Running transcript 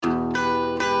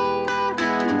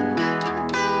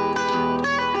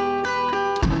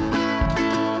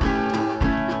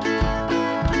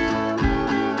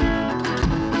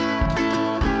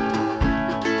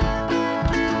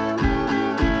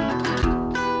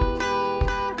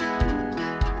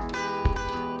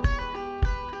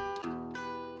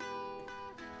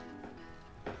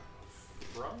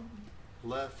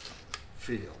Left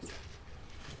Field,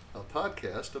 a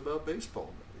podcast about baseball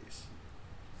movies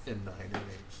in 9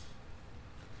 innings.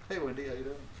 Hey, Wendy, how you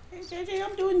doing? Hey, JJ,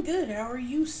 I'm doing good. How are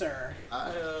you, sir?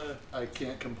 I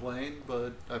can't complain,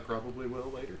 but I probably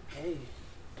will later. Hey,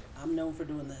 I'm known for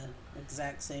doing the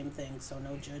exact same thing, so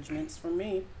no judgments from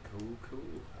me. Cool.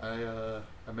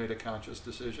 I made a conscious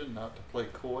decision not to play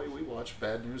coy. We watched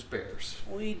Bad News Bears.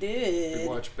 We did. We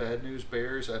watched Bad News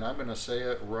Bears, and I'm gonna say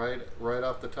it right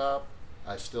off the top.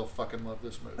 I still fucking love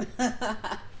this movie.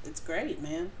 It's great,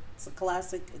 man. It's a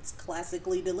classic. It's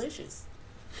classically delicious.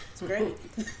 It's great.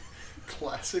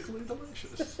 Classically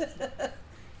delicious.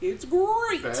 It's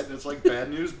great. It's like Bad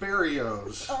News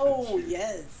Barrios. Oh,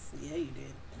 yes. Yeah, you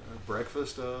did.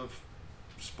 Breakfast of,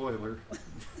 spoiler,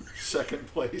 second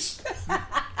place.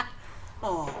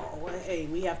 Oh, well, hey,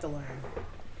 we have to learn.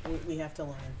 We have to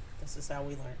learn. This is how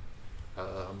we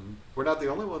learn. We're not the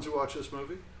only ones who watch this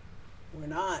movie. We're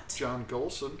not. John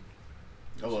Golson.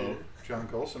 Hello. John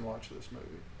Golson watched this movie.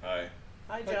 Hi.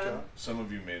 Hi, Hi, John. Some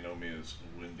of you may know me as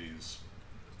Wendy's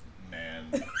man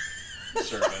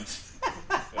servant.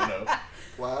 I know.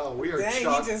 Wow, we are Dang,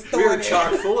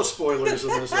 chock full of spoilers in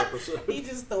this episode. He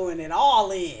just throwing it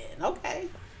all in. Okay,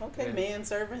 Yeah.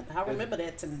 manservant. I'll remember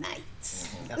that tonight.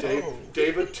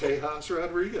 David Tejas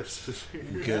Rodriguez.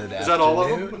 Good Is that all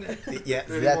of them? Yeah,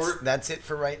 Any that's it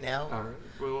for right now. All right.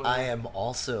 Well, I am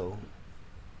also,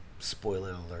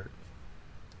 spoiler alert,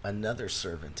 another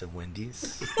servant of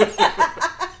Wendy's.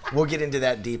 We'll get into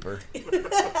that deeper.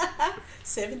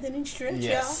 7th inning stretch,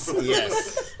 Yes, y'all.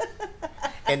 yes.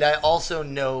 And I also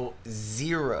know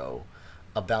zero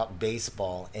about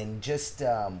baseball. And just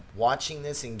watching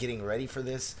this and getting ready for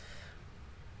this,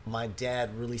 my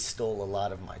dad really stole a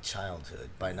lot of my childhood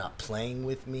by not playing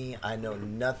with me. I know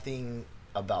nothing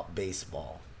about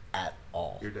baseball at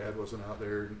all. Your dad wasn't out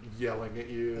there yelling at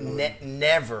you.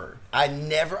 Never. I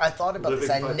thought about this.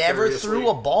 I Living never vicariously. threw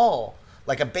a ball.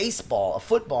 Like a baseball, a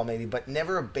football maybe, but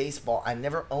never a baseball. I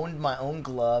never owned my own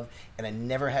glove, and I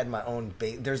never had my own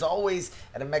There's always,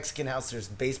 at a Mexican house, there's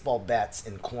baseball bats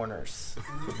in corners.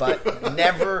 But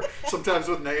never... Sometimes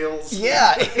with nails.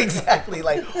 Yeah, exactly.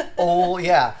 Like, oh,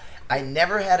 yeah. I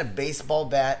never had a baseball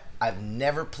bat. I've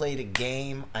never played a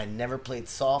game. I never played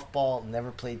softball,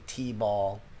 never played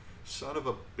t-ball. Son of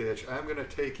a bitch, I'm going to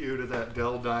take you to that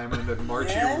Dell Diamond and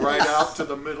march you right out to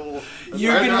the middle, right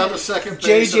down the second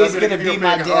base. JJ's going to be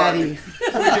my daddy.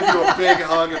 I'm going to give you a big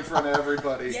hug in front of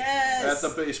everybody Yes. at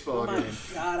the baseball Oh, my game.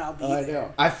 God, I'll be I there.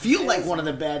 know. I feel like one of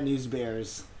the Bad News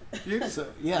Bears. You, So,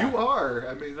 yeah. you are.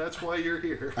 I mean, that's why you're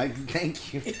here.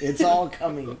 Thank you. It's all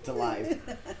coming to life.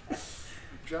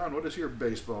 John, what is your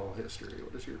baseball history?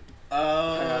 What is your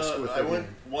past with I the went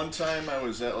game? one time. I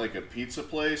was at like a pizza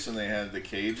place, and they had the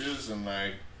cages, and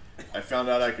I found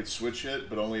out I could switch hit,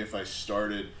 but only if I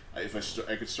started. I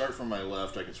could start from my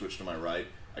left, I could switch to my right.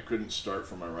 I couldn't start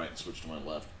from my right and switch to my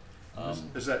left.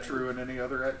 Is that true in any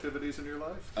other activities in your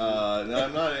life? No,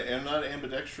 I'm not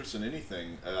ambidextrous in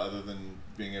anything other than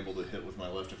being able to hit with my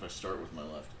left if I start with my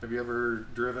left. Have you ever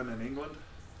driven in England?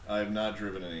 I have not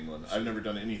driven in England. I've never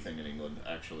done anything in England,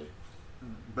 actually.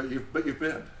 But you've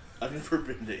been. I've never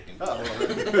been to England.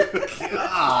 Oh,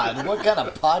 God, what kind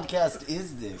of podcast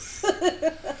is this?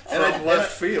 from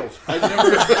left field. I've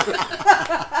never.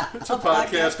 It's a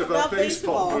podcast about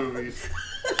baseball movies.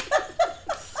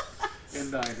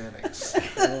 In 9 innings.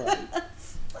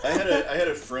 I had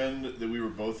a friend that we were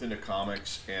both into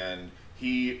comics, and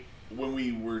when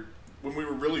we were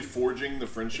really forging the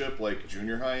friendship, like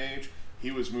junior high age, he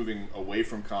was moving away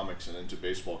from comics and into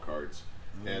baseball cards,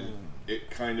 and it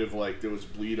kind of like there was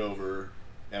bleed over,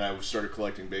 and I started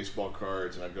collecting baseball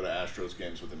cards, and I'd go to Astros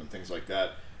games with him and things like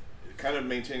that, kind of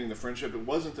maintaining the friendship. It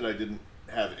wasn't that I didn't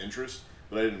have interest,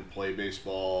 but I didn't play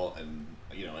baseball, and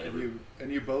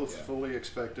And you both fully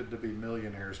expected to be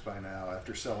millionaires by now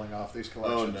after selling off these Oh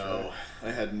collections. no, right?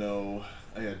 I had no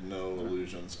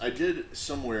illusions. I did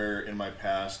somewhere in my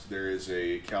past. There is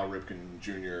a Cal Ripken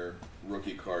Jr.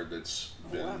 rookie card that's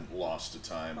been lost to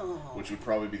time, which would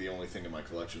probably be the only thing in my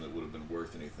collection that would have been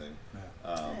worth anything.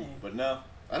 Dang. But no,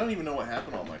 I don't even know what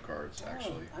happened to all my cards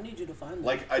actually. Oh, I need you to find them.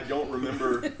 Like I don't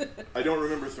remember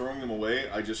throwing them away.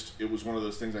 It was one of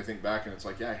those things I think back and it's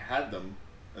like, yeah, I had them,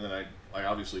 and then I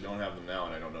obviously don't have them now,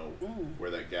 and I don't know where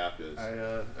that gap is.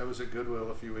 I was at Goodwill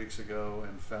a few weeks ago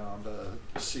and found a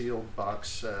sealed box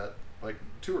set, like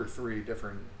 2 or 3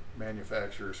 different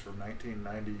manufacturers from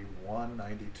 1991,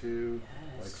 92,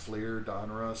 Yes. like Fleer,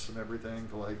 Donruss, and everything,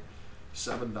 for like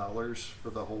 $7 for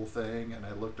the whole thing, and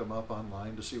I looked them up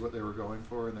online to see what they were going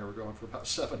for, and they were going for about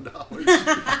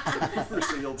 $7 for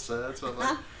sealed sets. I'm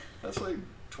like, that's like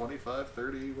 25,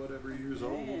 30, whatever years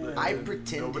old. And I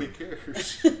pretended. Nobody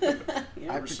cares.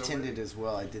 Yeah. I There's so pretended many. as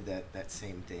well. I did that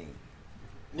same thing.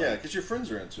 Yeah, because your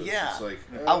friends are into it. Yeah, It's like,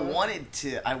 I wanted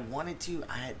to.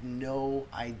 I had no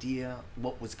idea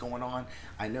what was going on.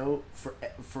 I know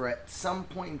for at some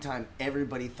point in time,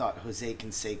 everybody thought Jose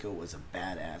Canseco was a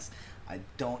badass. I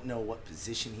don't know what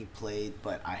position he played,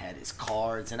 but I had his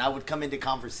cards, and I would come into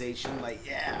conversation like,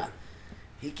 yeah,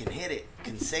 he can hit it,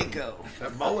 Canseco.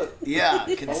 That mullet. Yeah,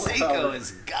 Mullet Canseco power.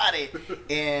 has got it.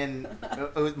 And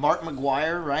it was Mark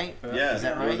McGuire, right? yeah, Is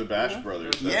that or right? the Bash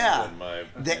Brothers. That's Yeah. been my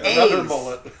The Another A's.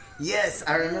 mullet. Yes,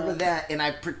 I remember that, and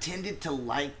I pretended to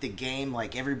like the game.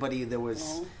 Like everybody, there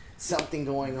was something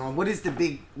going on. What is the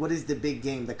big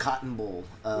game? The Cotton Bowl.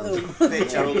 World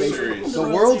The Series. The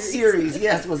World Series,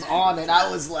 yes, was on, and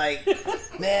I was like,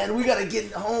 man, we gotta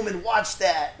get home and watch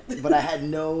that. But I had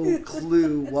no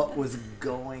clue what was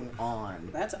going on.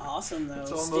 That's awesome, though.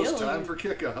 It's almost Still, time for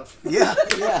kickoff. Yeah,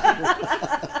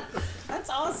 yeah. That's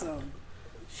awesome.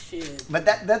 Shit. But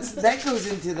that goes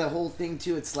into the whole thing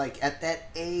too. It's like at that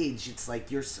age, it's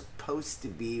like you're supposed to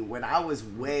be. When I was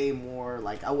way more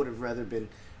like, I would have rather been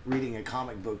reading a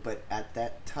comic book, but at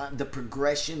that time the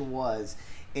progression was,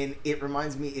 and it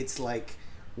reminds me, it's like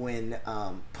when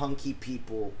punky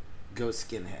people go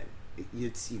skinhead. You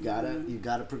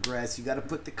gotta progress. You gotta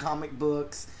put the comic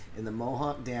books and the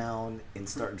mohawk down and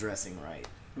start dressing right.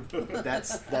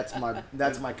 That's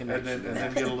my connection. And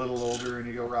then get a little older and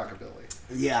you go rockabilly.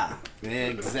 Yeah,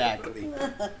 exactly.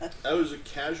 I was a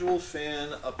casual fan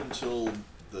up until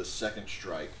the second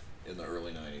strike in the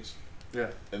early 90s. Yeah.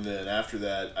 And then after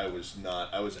that, I was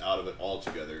out of it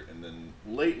altogether. And then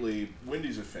lately,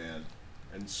 Wendy's a fan.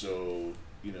 And so,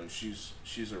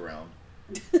 she's around.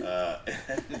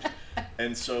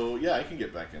 And so, yeah, I can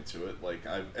get back into it. Like,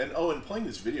 and playing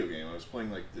this video game, I was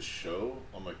playing, like, The Show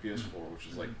on my PS4, which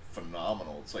is, like,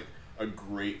 phenomenal. It's, like, a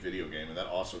great video game. And that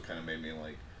also kind of made me,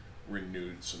 like,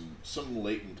 renewed some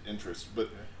latent interest. But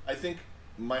I think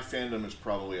my fandom is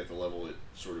probably at the level it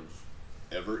sort of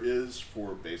ever is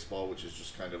for baseball, which is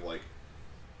just kind of like,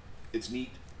 it's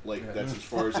neat. Like, that's as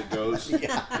far as it goes.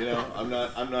 I'm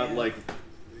not like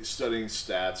studying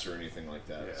stats or anything like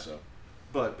that. Yeah. So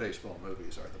But baseball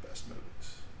movies are the best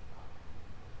movies.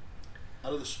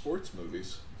 out of the sports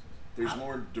movies, there's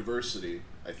more diversity,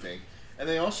 I think. And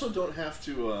they also don't have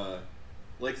to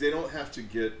they don't have to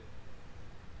get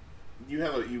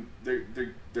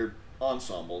they're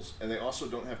ensembles, and they also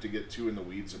don't have to get too in the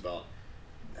weeds about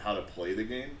how to play the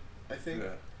game, I think. Yeah.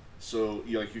 So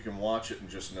you can watch it and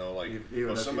just know, like, Even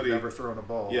if somebody you've never thrown a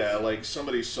ball. yeah, like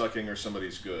somebody's sucking or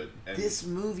somebody's good. And This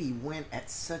movie went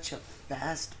at such a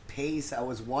fast pace. I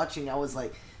was watching, I was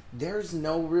like, there's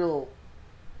no real.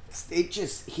 It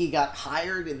just, he got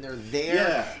hired and they're there.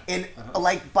 Yeah. And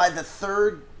like by the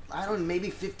third, I don't know, maybe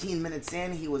 15 minutes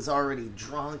in, he was already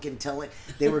drunk and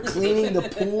they were cleaning the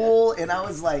pool. And I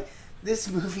was like, this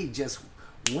movie just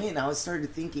went. I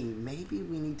started thinking, maybe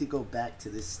we need to go back to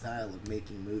this style of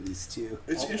making movies too.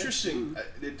 it's interesting.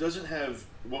 It doesn't have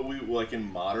what we like in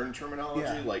modern terminology,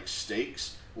 Yeah. like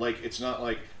stakes. Like, it's not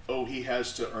like, oh, he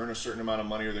has to earn a certain amount of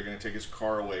money or they're going to take his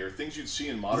car away, or things you'd see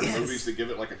in modern Yes. movies that give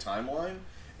it like a timeline.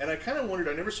 And I kind of wondered,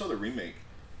 I never saw the remake,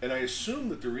 and I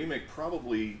assumed that the remake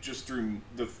probably, just through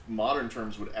the modern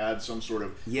terms, would add some sort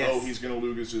of, Yes. oh, he's going to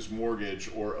lose his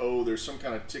mortgage, or, oh, there's some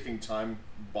kind of ticking time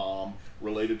bomb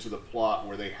related to the plot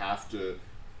where they have to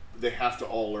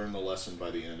all learn the lesson by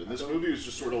the end. And this movie was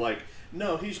just sort of like,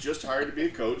 no, he's just hired to be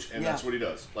a coach, and Yeah. that's what he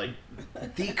does. Like,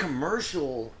 The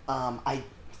commercial,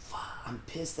 I'm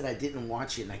pissed that I didn't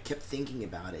watch it, and I kept thinking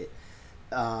about it.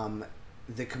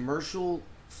 The commercial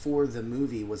for the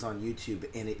movie was on YouTube,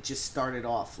 and it just started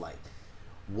off like,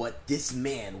 what this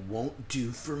man won't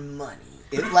do for money.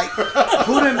 It like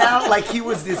put him out like he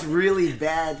was this really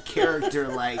bad character.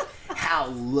 Like, how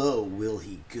low will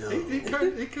he go? He kind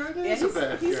of is a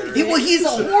bad he's- character. Well, he's a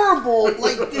horrible,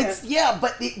 like, it's,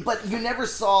 but you never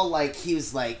saw, like, he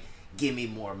was like, give me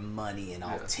more money and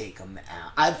I'll take him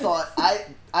out. I thought,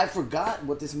 I forgot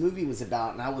what this movie was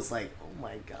about, and I was like, oh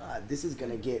my God, this is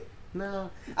gonna get,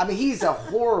 no. I mean, he's a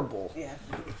horrible, Yeah.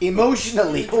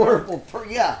 emotionally horrible,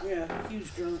 Yeah.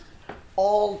 Huge drunk.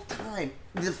 all time.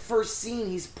 The first scene,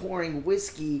 he's pouring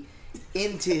whiskey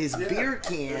into his beer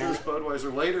can. There's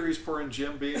Budweiser. Later, he's pouring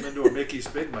Jim Beam into a Mickey's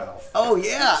Big Mouth. Oh,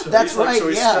 yeah, So that's he's like, right, So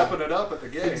he's yeah. stepping it up at the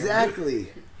game. Exactly.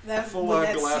 That Full-on when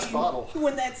that glass scene- bottle.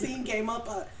 When that scene came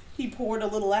up, he poured a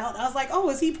little out. I was like, oh,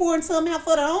 is he pouring some out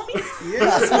for the homies?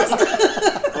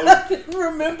 Yeah.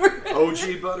 Remember?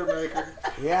 OG Buttermaker.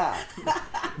 Yeah.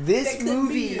 This That couldn't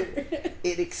be movie, her.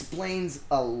 it explains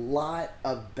a lot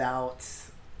about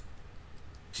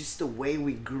just the way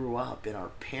we grew up and our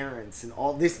parents and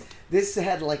all this. This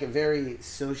had like a very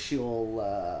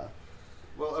social.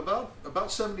 Well, about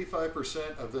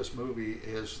 75% of this movie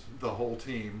is the whole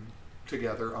team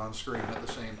together on screen at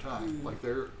the same time. Like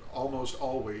they're almost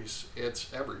always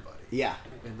it's everybody Yeah.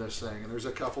 in this thing. And there's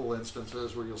a couple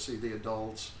instances where you'll see the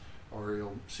adults or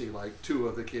you'll see like two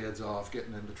of the kids off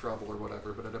getting into trouble or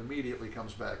whatever, but it immediately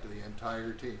comes back to the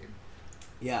entire team.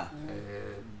 Yeah.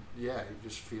 And yeah, you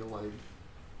just feel like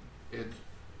it.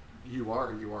 You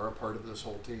are a part of this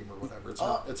whole team or whatever.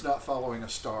 It's not following a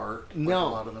star like No. a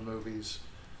lot of the movies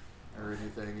or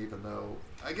anything. Even though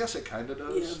I guess it kind of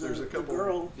does. Yeah, There's a the couple.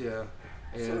 girl. Yeah,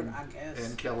 and Sort of, I guess.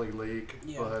 and Kelly Leak,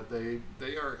 Yeah. but they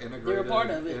are integrated part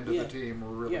of it, into yeah. the team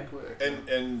really Yeah. quick.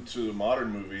 And to the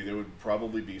modern movie, there would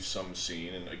probably be some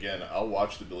scene, and again, I'll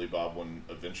watch the Billy Bob one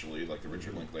eventually, like the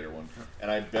Richard Linklater one,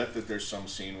 and I bet that there's some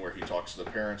scene where he talks to the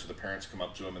parents, or the parents come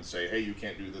up to him and say, "Hey, you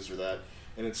can't do this or that,"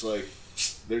 and it's like,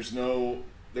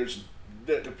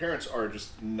 the parents are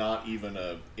just not even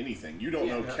anything. You don't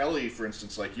know Yeah. Kelly, for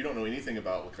instance, like you don't know anything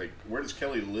about like where does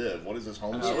Kelly live? What is his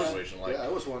home And I was- situation like? I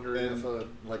was wondering And- if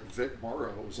like Vic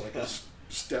Morrow was like a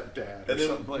stepdad or And then-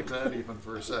 something like that, even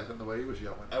for a second, the way he was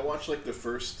yelling. I watched like the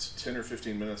first 10 or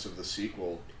 15 minutes of the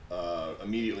sequel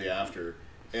immediately after,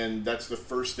 and that's the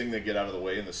first thing they get out of the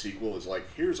way in the sequel is like,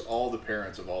 here's all the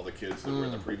parents of all the kids that were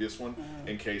in the previous one,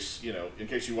 in case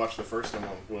you watch the first one,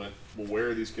 well, where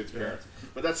are these kids' parents?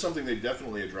 But that's something they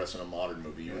definitely address in a modern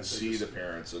movie. You would they see just- the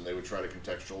parents, and they would try to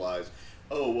contextualize,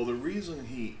 oh, well, the reason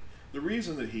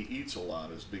that he eats a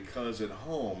lot is because at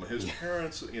home his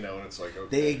parents, and it's like,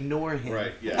 okay. They ignore him.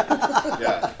 Right, yeah.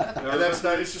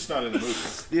 And it's just not in the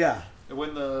movie. Yeah.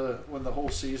 When the whole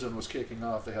season was kicking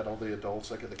off, they had all the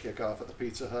adults like at the kickoff at the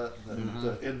Pizza Hut,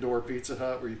 the indoor Pizza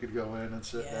Hut where you could go in and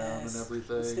sit down and Yes.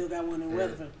 everything. Still got one in Yeah.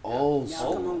 Weatherford. Oh,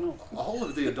 Y'all come on over. All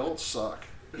of the adults suck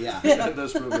Yeah. in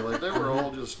this movie. Like they were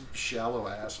all just shallow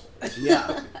assholes.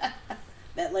 Yeah.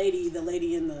 That lady, the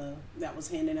lady that was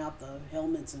handing out the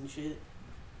helmets and shit.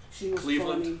 She was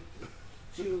Cleveland. funny.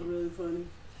 She was really funny.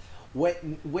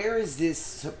 Where is this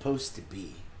supposed to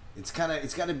be? It's got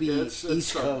to be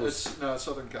East Coast. It's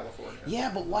Southern California.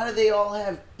 Yeah, but why do they all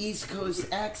have East Coast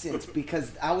accents? Because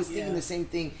I was thinking Yeah. the same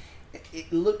thing.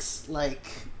 It looks like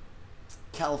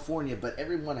California, but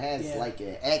everyone has Yeah. like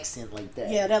an accent like that.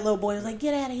 Yeah, that little boy was like,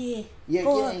 "Get out of here! Yeah,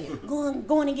 go get on, out of here."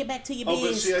 go on and get back to your Oh, but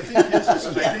biz." see, I think his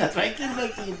is, Yeah, that's right. Get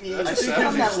back to your biz. I think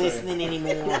I'm not his is- listening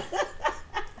anymore.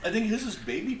 I think his is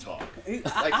baby talk. I-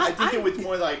 Like I think it was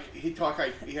more like he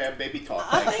had baby talk.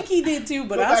 I Like, think he did too,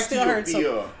 but Go I back to still your heard some.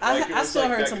 beer. Like, it I was still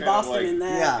like heard that some kind of Boston like- in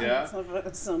that.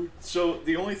 Yeah. Some So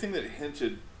the only thing that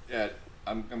hinted at,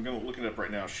 I'm going to look it up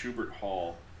right now. Schubert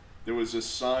Hall. There was a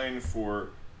sign for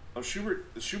Schubert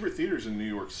Theater's in New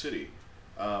York City.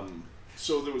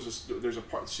 So there's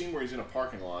a scene where he's in a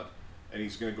parking lot and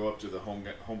he's going to go up to the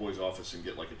homeboy's office and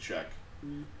get like a check.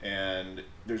 And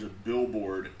there's a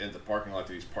billboard in the parking lot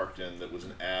that he's parked in that was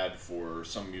an ad for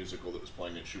some musical that was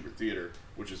playing at Schubert Theater,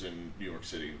 which is in New York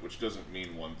City, which doesn't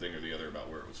mean one thing or the other about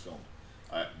where it was filmed.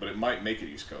 But it might make it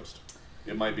East Coast.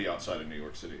 It might be outside of New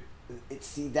York City.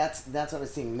 See, that's what I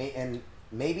was thinking. And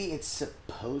maybe it's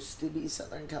supposed to be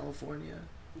Southern California,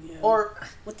 yeah. or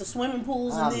with the swimming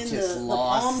pools I'm and then just the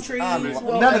lost. palm trees. I'm Well,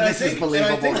 lo- None of and I this is think- and I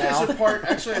believable think there's now. a part.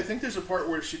 Actually, I think there's a part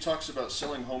where she talks about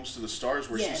selling homes to the stars,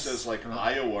 where she Yes. says like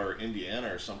Iowa or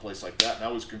Indiana or someplace like that, and I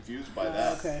was confused by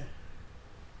that. Okay.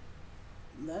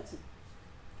 That's.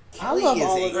 Kelly love is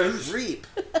all of a those. creep.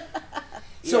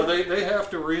 So they have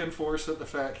to reinforce that the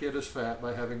fat kid is fat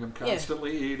by having him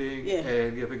constantly eating Yeah.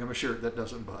 and giving him a shirt that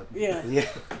doesn't button. Yeah. Yeah.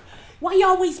 Why you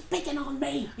always picking on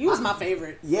me? He was my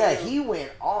favorite. Yeah, he went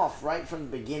off right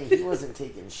from the beginning. He wasn't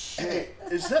taking shit.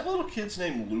 Is that little kid's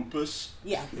name Lupus?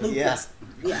 Yeah. Yeah. Lucas.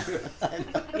 Yeah.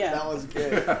 Yeah. That was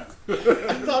good.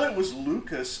 I thought it was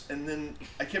Lucas, and then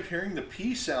I kept hearing the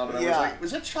P sound, and I was Yeah. like,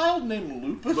 "Was that child named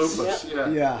Lupus?" Lupus,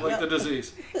 Yeah. like the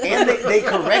disease. And they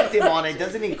correct him on it.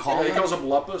 Doesn't he call He him? calls him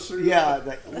lupus or Yeah,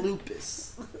 like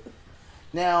lupus.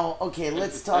 Now, okay,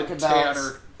 let's talk about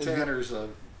Tanner's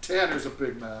a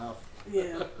big mouth.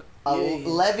 Yeah. a Yeah.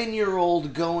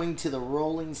 11-year-old going to the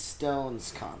Rolling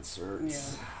Stones concert.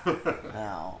 Yeah.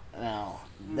 Now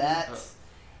that.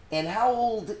 And how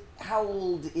old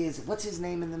is what's his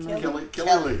name in the movie?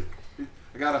 Kelly.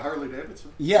 I got a Harley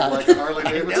Davidson. Yeah. You like a Harley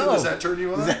I Davidson? know. Does that turn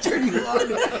you on? Does that turn you on?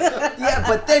 Yeah,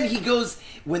 but then he goes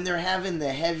when they're having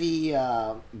the heavy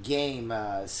game,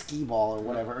 skee ball or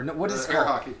whatever. Or no, what is it Air called?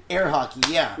 hockey. Air hockey,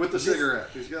 yeah. With the This- cigarette.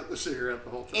 He's got the cigarette the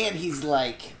whole time. And he's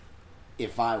like,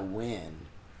 if I win.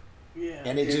 Yeah.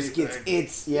 And it just gets, Anything.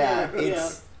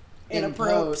 it's In a in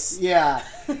props. post. Yeah.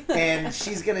 And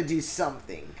she's going to do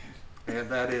something. And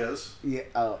that is Yeah.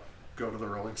 go to the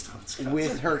Rolling Stones concert.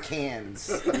 With her cans.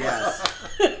 Yes.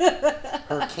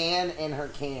 Her can and her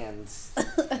cans.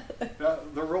 Now,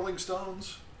 the Rolling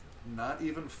Stones, not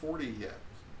even 40 yet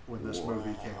when this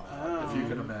movie came out, if you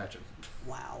can imagine.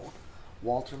 Wow.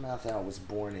 Walter Matthau was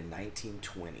born in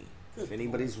 1920. If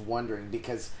anybody's wondering,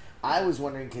 because I was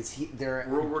wondering, because they're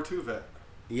World War II vet.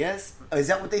 yes, is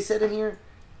that what they said in here?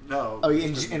 No. Oh,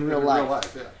 in real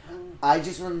life. Yeah. I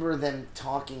just remember them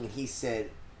talking, and he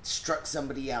said struck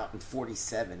somebody out in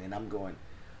 47, and I'm going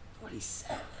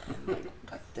 47. Like,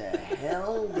 what the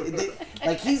hell?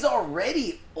 Like, he's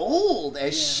already old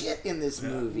as shit in this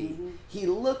movie. He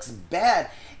looks bad.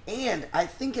 And I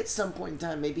think at some point in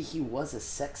time, maybe he was a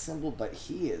sex symbol, but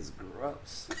he is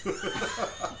gross.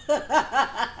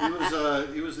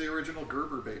 He was the original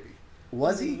Gerber baby.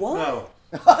 Was he? What? No.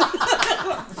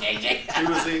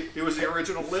 he was the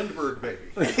original Lindbergh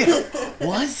baby.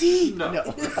 Was he? No.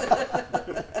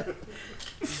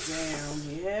 Damn.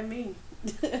 Yeah, me.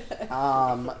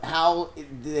 How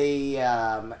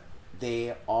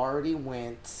they already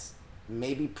went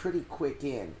maybe pretty quick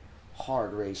in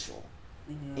hard racial.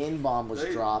 N-bomb was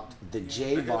They- dropped. The they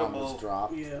J-bomb hit 'em was all.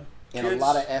 dropped. Yeah. And a Kids-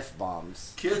 lot of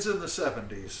F-bombs. Kids in the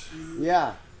 70s.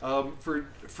 Yeah.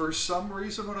 For some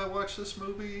reason, when I watch this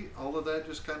movie, all of that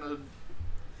just kind of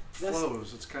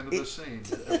flows. It's kind of the scene.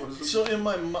 It wasn't- So in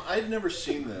my, I'd never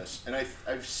seen this, and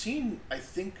I've seen. I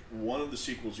think one of the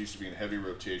sequels used to be in heavy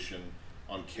rotation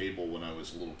on cable when I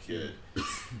was a little kid,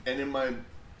 and in my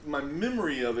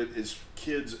memory of it is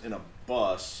kids in a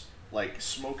bus like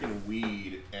smoking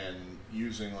weed and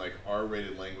using like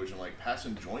R-rated language and like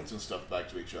passing joints and stuff back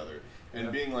to each other and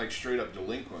Yeah. being like straight up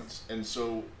delinquents. And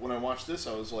so when I watched this,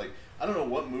 I was like, I don't know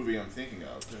what movie I'm thinking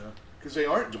of. Yeah. Because they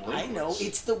aren't delinquents. I know.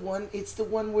 It's the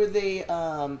one where they Is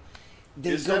go that one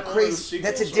of the crazy.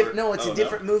 That's a sequels, or- no, it's oh, a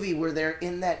different movie where they're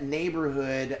in that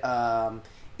neighborhood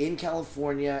in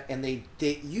California, and they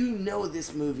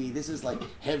this movie. This is like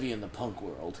heavy in the punk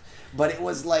world, but it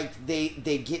was like they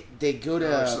go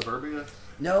to Suburbia.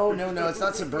 no, it's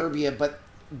not Suburbia, but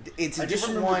it's a I just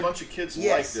different remember one. a bunch of kids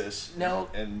Yes. like this. No.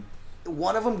 And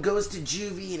One of them goes to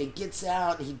juvie and he gets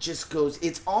out and he just goes.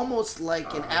 It's almost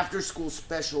like an after-school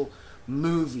special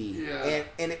movie, Yeah.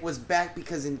 and it was back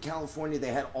because in California they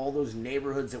had all those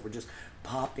neighborhoods that were just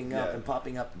popping up Yeah. and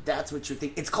popping up. That's what you're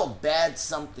thinking. It's called Bad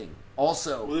Something.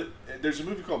 Also, well, there's a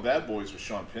movie called Bad Boys with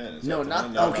Sean Penn. Is no, that the not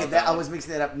one? No, okay. not That I one. was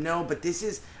mixing that up. No, but this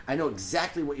is. I know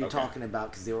exactly what you're Okay. talking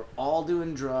about because they were all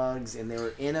doing drugs and they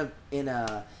were in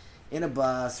a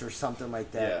bus or something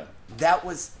like that. Yeah. That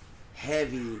was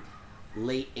heavy,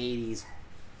 late '80s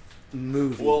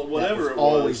movie. Well, that whatever was it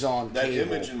always was, on that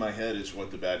cable. image in my head is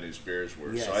what the Bad News Bears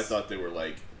were. Yes. So I thought they were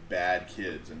like bad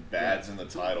kids and bad's in the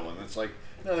title, and it's like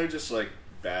no, they're just like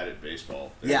bad at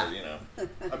baseball. They're, Yeah. you know.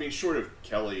 I mean, short of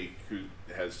Kelly, who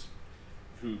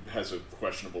has a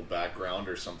questionable background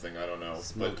or something, I don't know.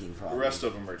 Smoking but problem. the rest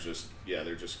of them are just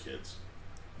they're just kids,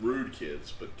 rude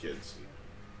kids, but kids.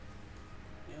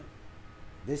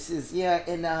 This is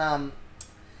and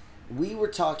we were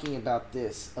talking about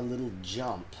this a little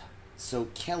jump. So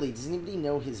Kelly, does anybody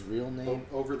know his real name?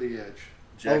 Over the edge.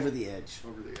 Over the Edge.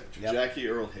 Over the edge. Yep. Jackie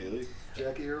Earl Haley.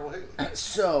 Jackie Earl Haley.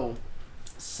 So,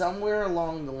 somewhere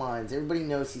along the lines, everybody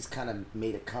knows he's kind of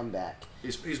made a comeback.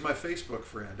 He's my Facebook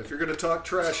friend. If you're going to talk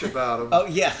trash about him, Oh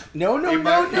yeah, no, you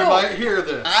might hear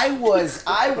this.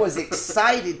 I was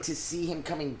excited to see him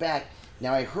coming back.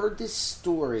 Now I heard this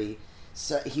story.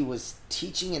 So he was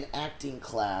teaching an acting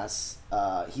class.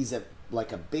 He's a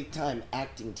big time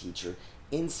acting teacher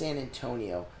in San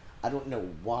Antonio. I don't know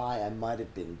why. I might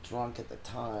have been drunk at the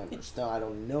time or still. I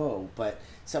don't know. But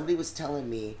somebody was telling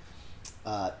me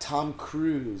Tom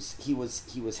Cruise. He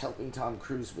was helping Tom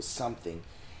Cruise with something,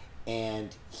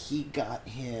 and he got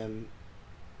him,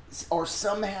 or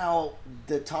somehow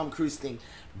the Tom Cruise thing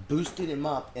boosted him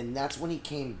up, and that's when he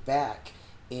came back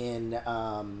in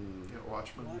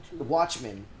Watchmen.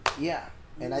 Watchmen. Yeah,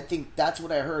 and I think that's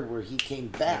what I heard where he came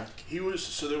back. He was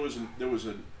so there was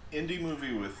an indie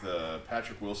movie with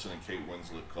Patrick Wilson and Kate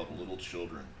Winslet called Little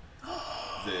Children.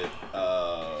 That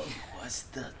Was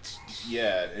the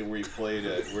where he played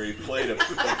a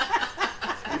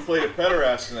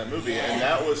pederast in that movie, and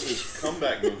that was his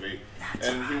comeback movie.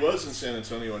 And he was in San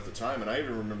Antonio at the time, and I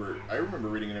remember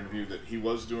reading an interview that he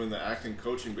was doing the acting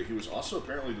coaching, but he was also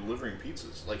apparently delivering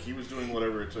pizzas. Like he was doing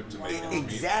whatever it took to make ends meet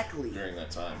Exactly. during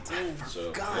that time.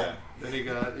 So forgot. yeah. Then he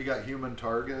got Human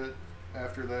Target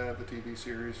after that, the TV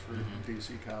series for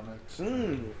DC Comics.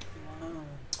 Mm. Wow.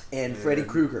 And Freddy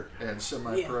Krueger. And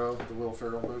Semi-Pro, the Will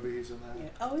Ferrell movies and that. Yeah.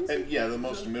 Oh, is And it? yeah, the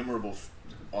most memorable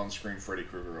on-screen Freddy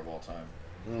Krueger of all time.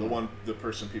 The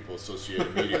person people associate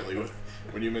immediately with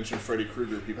when you mention Freddy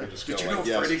Krueger, people just go like,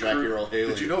 "Yes, Jackie Earl Haley."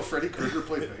 Did you know Freddy Krueger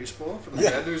played baseball for the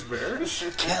Bad News Bears?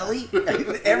 Kelly?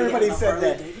 Everybody said Harley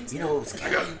that. Davidson? You know, it was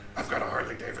Kelly. I've got a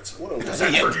Harley Davidson. What a Does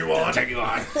that turn you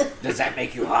on? Does that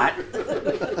make you hot?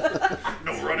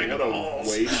 No running at what all. a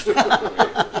waste.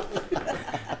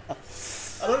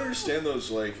 I don't understand those,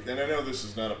 like, and I know this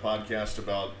is not a podcast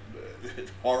about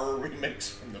horror remakes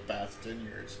from the past 10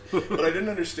 years, but I didn't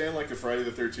understand, like, the Friday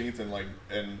the 13th and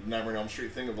Nightmare on Elm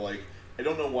Street thing of, like, I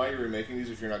don't know why you're remaking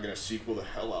these if you're not going to sequel the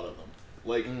hell out of them.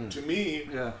 Like, to me,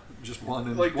 Yeah, just one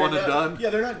and like, one they're and not- done. Yeah,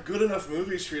 they're not good enough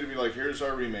movies for you to be like, here's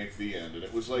our remake, the end. And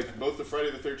it was like, both the Friday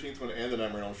the 13th one and the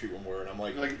Nightmare on Elm Street one were, and I'm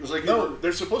like, Like, it's like no, you were-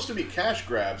 they're supposed to be cash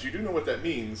grabs. You do know what that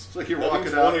means. It's like you're that walking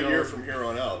means out one a year going- from here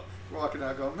on out. Walking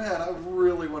out going, man, I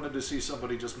really wanted to see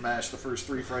somebody just mash the first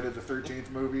 3 Friday the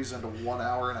 13th movies into 1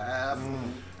 hour and a half.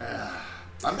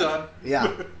 I'm done.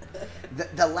 Yeah.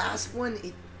 The last one,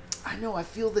 I know, I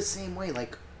feel the same way.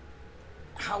 Like,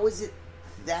 how is it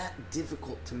that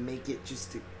difficult to make it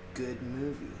just a good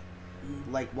movie?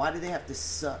 Like, why do they have to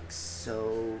suck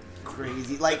so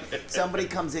crazy? Like, somebody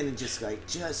comes in and just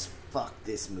fuck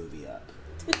this movie up.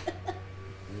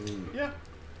 Yeah.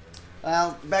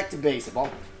 Well, back to baseball.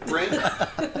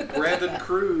 Brandon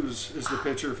Cruz is the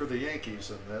pitcher for the Yankees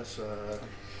in this.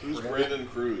 Who's Brandon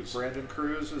Cruz? Brandon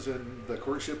Cruz is in The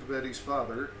Courtship of Eddie's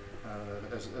Father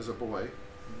as a boy.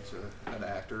 He's an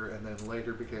actor, and then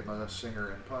later became a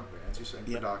singer in punk bands. He sang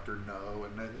for Yep. Dr. No,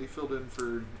 and then he filled in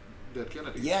for Dead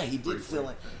Kennedy. Yeah, he did briefly. fill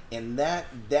in. And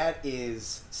that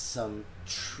is some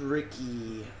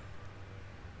tricky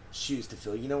shoes to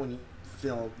fill. You know, when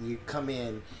you come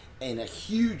in a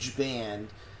huge band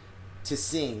to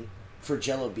sing for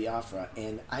Jello Biafra,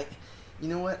 and you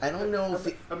know what? I don't know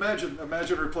if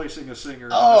Imagine replacing a singer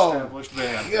in Oh, an established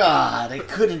band. God, I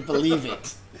couldn't believe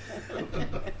it.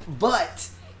 But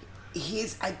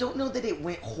I don't know that it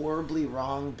went horribly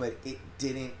wrong, but it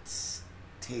didn't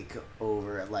take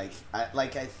over. I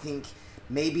think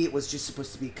maybe it was just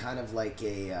supposed to be kind of like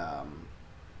a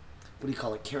what do you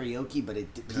call it, karaoke, but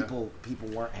people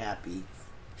weren't happy.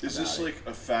 Is this like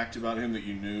a fact about him that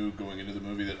you knew going into the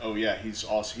movie that, oh yeah,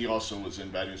 he also was in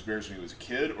Bad News Bears when he was a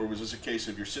kid? Or was this a case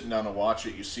of you're sitting down to watch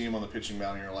it, you see him on the pitching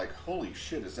mound, and you're like, holy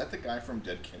shit, is that the guy from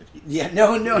Dead Kennedy? Yeah,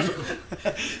 no.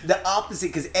 The opposite,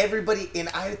 because everybody, and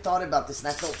I thought about this, and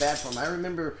I felt bad for him. I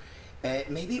remember,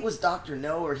 maybe it was Dr.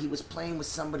 No, or he was playing with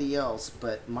somebody else,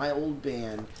 but my old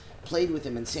band played with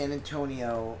him in San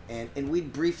Antonio, and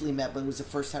we'd briefly met, but it was the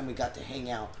first time we got to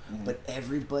hang out. Mm-hmm. But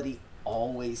everybody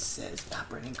always says,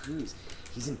 Brandon Cruz,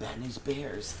 he's in Bad News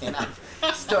Bears. And I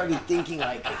started thinking,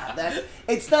 like, God, that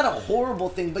it's not a horrible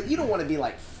thing, but you don't want to be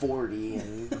like 40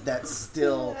 and that's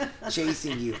still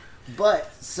chasing you.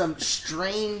 But some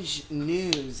strange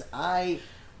news. I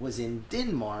was in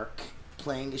Denmark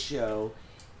playing a show,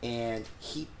 and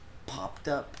he popped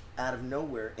up out of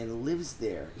nowhere and lives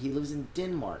there. He lives in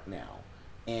Denmark now.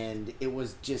 And it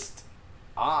was just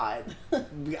odd.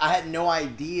 I had no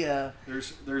idea.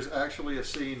 There's actually a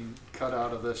scene cut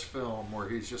out of this film where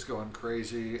he's just going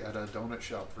crazy at a donut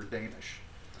shop for Danish.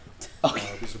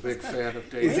 Okay. He's a big fan of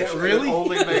Danish. that really? It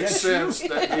only makes Is that sense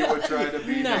that he would try to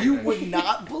be Danish. You would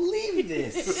not believe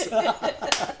this.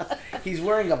 He's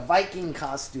wearing a Viking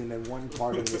costume in one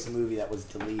part of this movie that was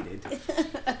deleted.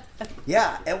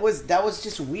 Yeah, that was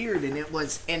just weird,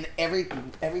 and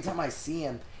every time I see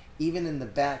him, even in the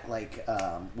back, like,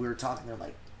 we were talking, they're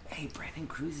like, hey, Brandon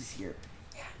Cruz is here.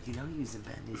 Yeah, you know he was in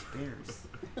Bad News Bears.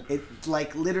 It,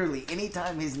 like, literally,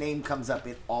 anytime his name comes up,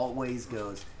 it always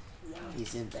goes,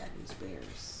 he's in Bad News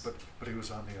Bears. But he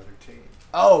was on the other team.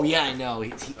 Oh, yeah, I know.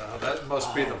 That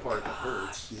must be the part that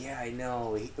hurts. Yeah, I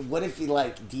know. What if he,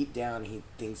 like, deep down, he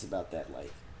thinks about that,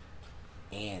 like,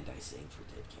 and I sang for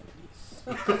Dead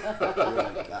Kennedys. You're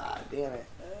like, God damn it.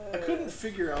 I couldn't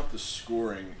figure out the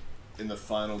scoring in the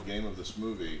final game of this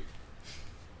movie.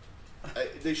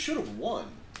 They should have won.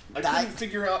 I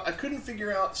couldn't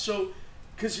figure out. So,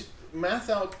 because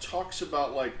Mathau talks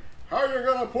about, like, how you're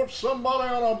gonna put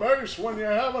somebody on a base when you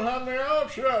haven't had any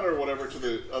outs yet, or whatever, to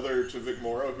Vic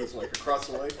Morrow, who's like across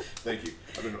the way. Thank you.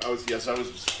 I was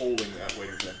just holding that,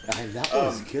 waiting for that. That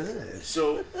was good.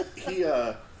 So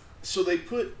so they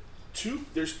put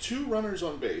there's 2 runners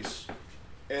on base,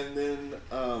 and then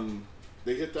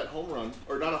they hit that home run,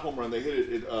 or not a home run, they hit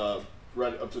it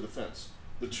right up to the fence.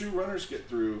 The 2 runners get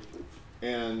through,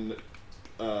 and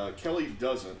Kelly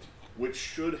doesn't, which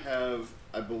should have,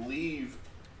 I believe,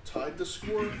 tied the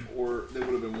score, or they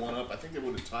would have been one up. I think they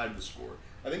would have tied the score.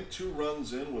 I think 2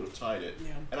 runs in would have tied it.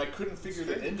 Yeah. And I couldn't figure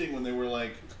the ending when they were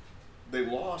like, they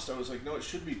lost. I was like, no, it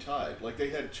should be tied. Like, they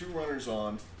had 2 runners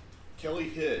on. Kelly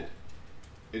hit.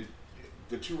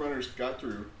 The 2 runners got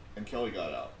through, and Kelly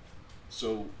got out.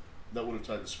 So that would have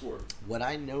tied the score. What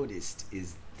I noticed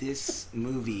is this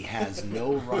movie has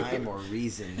no rhyme or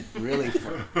reason really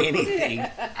for anything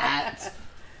at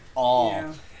all.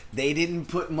 Yeah. They didn't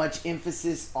put much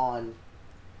emphasis on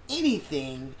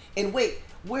anything. And wait,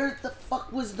 where the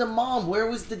fuck was the mom? Where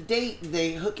was the date?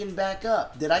 They hooking back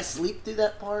up. Did I sleep through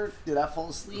that part? Did I fall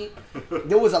asleep?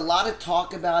 There was a lot of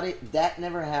talk about it. That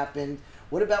never happened.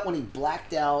 What about when he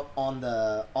blacked out on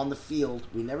the field?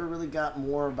 We never really got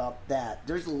more about that.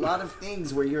 There's a lot of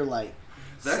things where you're like,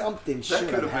 something should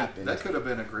have happened. That could have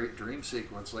been a great dream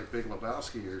sequence, like Big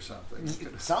Lebowski or something.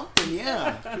 Something,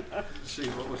 yeah. See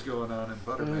what was going on in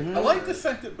Buttermaker. Mm-hmm. I like the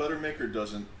fact that Buttermaker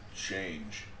doesn't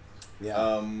change.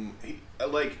 Yeah. He,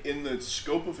 like, in the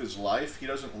scope of his life, he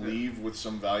doesn't leave with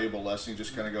some valuable lesson. He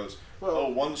just kind of goes,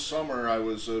 Well, one summer I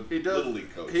was a Little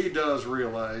League coach. He does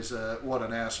realize what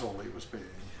an asshole he was being.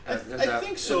 I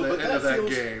think so, but that that feels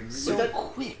game. but that,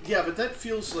 quick. Yeah, but that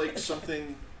feels like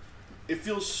something. It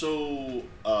feels so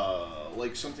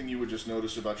like something you would just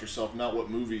notice about yourself, not what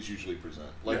movies usually present.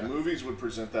 Like, Yeah. movies would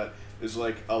present that as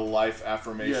like a life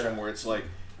affirmation, Yeah. where it's like,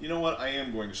 you know what, I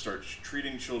am going to start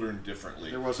treating children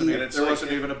differently. There wasn't, And it's there like-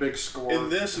 wasn't even a big score. In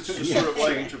this, it's just Yeah. sort of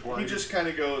like, Change of he language. just kind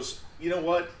of goes, you know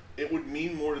what, it would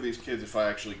mean more to these kids if I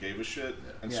actually gave a shit,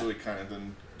 and so Yeah. he kind of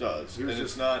then does. He And was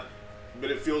it's just- not, but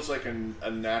it feels like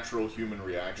a natural human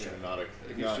reaction, Yeah. not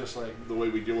He's not just like- the way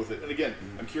we deal with it. And again,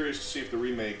 I'm curious to see if the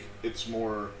remake, it's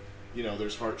more,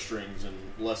 there's heartstrings and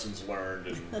lessons learned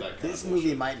and that kind This of movie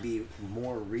bullshit. might be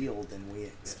more real than we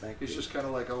expected. He's just kind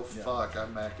of like, oh Yeah. fuck,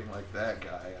 I'm acting like that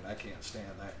guy, and I can't stand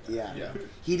that guy. Yeah. Yeah.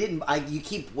 He didn't. You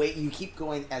keep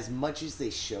going. As much as they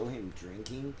show him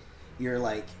drinking, you're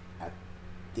like, at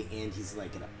the end, he's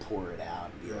like gonna pour it out.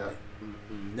 And you're Yeah. like,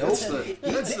 nope.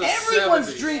 That's the Everyone's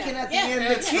 70s. drinking at the Yeah. end.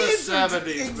 It's the the kids are 70s,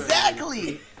 baby.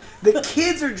 exactly. The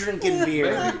kids are drinking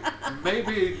beer.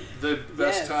 Maybe the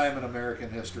best Yes. time in American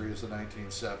history is the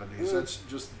 1970s. That's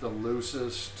just the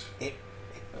loosest. It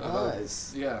uh,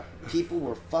 was. Yeah. People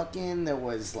were fucking. There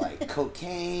was like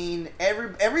cocaine.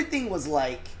 Everything was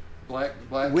like. Black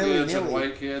Willy-nilly. kids and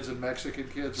white kids and Mexican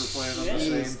kids were playing on the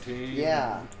Jeez. same team.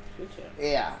 Yeah. Good job.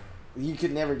 Yeah. You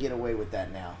could never get away with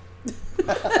that now.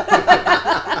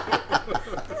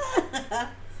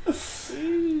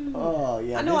 Oh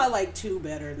yeah. I know this- I like 2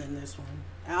 better than this one.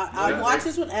 I Yeah. watched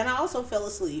this one, and I also fell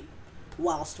asleep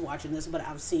whilst watching this, but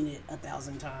I've seen it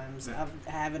 1,000 times. Yeah.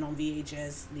 I have it on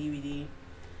VHS, DVD,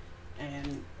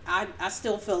 and I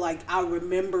still feel like I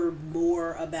remember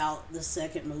more about the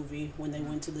second movie when they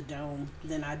went to the dome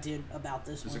than I did about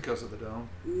this Is one. it because of the dome?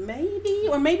 Maybe,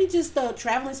 or maybe just the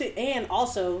traveling. And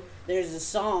also, there's a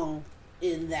song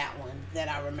in that one that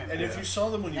I remember. And if you saw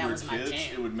them when you That were was my kids,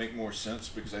 jam. it would make more sense,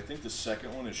 because I think the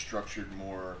second one is structured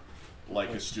more like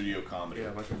a studio comedy.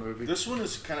 Yeah, like a movie. This one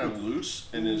is kind of loose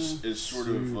and is sort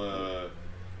of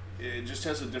it just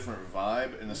has a different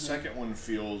vibe, and the second one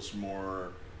feels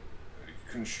more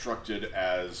constructed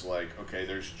as like, okay,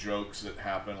 there's jokes that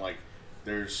happen, like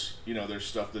there's there's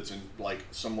stuff that's in, like,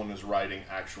 someone is writing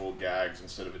actual gags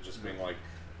instead of it just being like,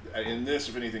 in this,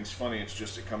 if anything's funny, it's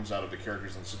just it comes out of the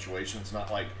characters and situations.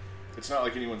 It's not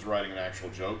like anyone's writing an actual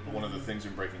joke. But one of the things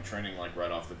in Breaking Training, like right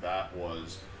off the bat,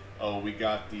 was, we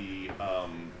got the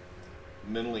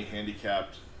mentally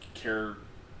handicapped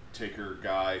caretaker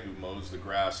guy who mows the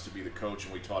grass to be the coach,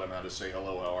 and we taught him how to say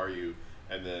hello, how are you,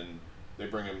 and then they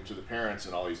bring him to the parents,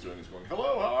 and all he's doing is going,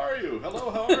 hello, how are you?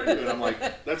 Hello, how are you? And I'm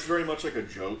like, that's very much like a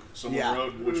joke someone Yeah.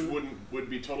 wrote, which would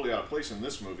be totally out of place in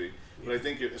this movie. But I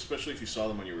think, especially if you saw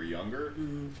them when you were younger,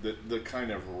 the kind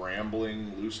of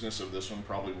rambling looseness of this one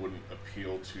probably wouldn't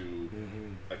appeal to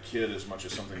a kid as much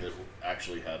as something that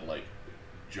actually had like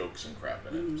jokes and crap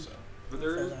in it. So But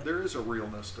there is a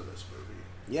realness to this movie.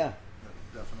 Yeah.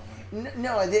 Definitely.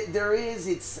 No, there is.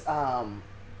 It's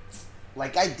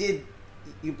like I did.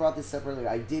 You brought this up earlier.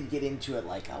 I did get into it.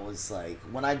 Like I was like,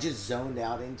 when I just zoned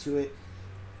out into it,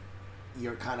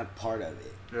 you're kind of part of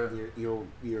it. Yeah.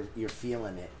 You're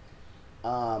feeling it.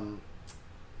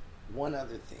 One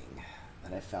other thing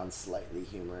that I found slightly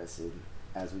humorous,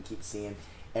 as we keep seeing,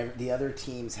 the other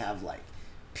teams have like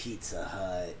Pizza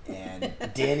Hut and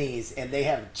Denny's, and they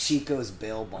have Chico's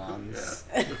bail bonds.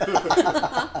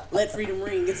 Let Freedom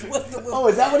Ring is what the Oh,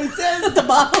 is that what it says? at the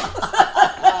bottom.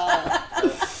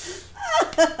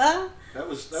 That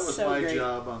was So my great.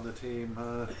 job on the team.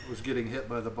 Was getting hit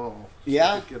by the ball. So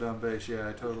Yeah? I could get on base. Yeah,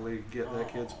 I totally get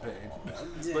that kid's pain.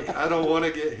 Dang. But I don't want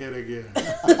to get hit again.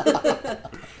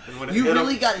 And when it You hit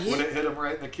really him, got hit? When it hit him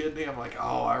right in the kidney, I'm like,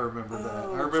 oh, I remember that.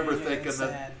 Oh, I remember Jay, thinking that's that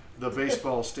sad. the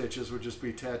baseball stitches would just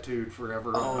be tattooed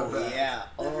forever on Oh my back. yeah.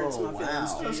 That hurts Oh my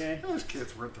feelings, wow. Jay. Those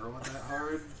kids weren't throwing that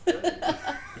hard.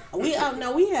 We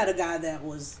had a guy that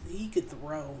he could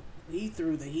throw. He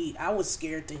threw the heat. I was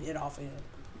scared to hit off him.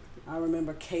 I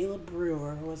remember Caleb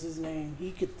Brewer was his name.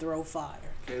 He could throw fire.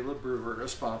 Caleb Brewer, a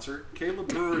sponsor.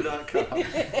 CalebBrewer.com.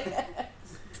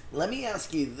 Let me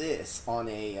ask you this on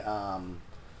a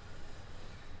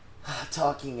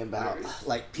talking about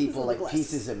like people like Glasses.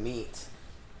 pieces of meat.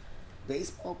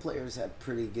 Baseball players have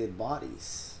pretty good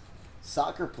bodies.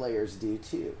 Soccer players do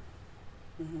too.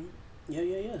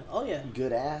 Yeah. Oh yeah.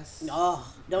 Good ass.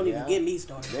 Oh, don't even Yeah. get me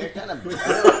started. They're kind of.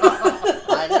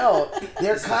 I know.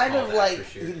 They're kind of like.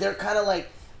 They're kind of like.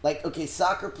 Okay,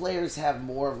 soccer players have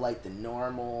more of like the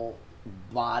normal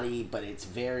body, but it's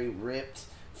very ripped.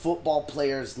 Football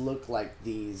players look like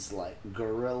these like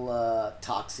gorilla,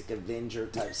 toxic Avenger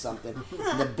type something.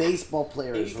 And the baseball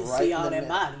players You can right see in all the that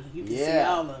middle. body. You can see Yeah.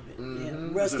 all of it. Mhm.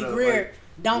 Yeah. Rusty Is it Greer. like-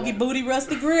 Donkey booty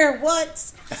Rusty Greer. What?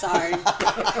 Sorry.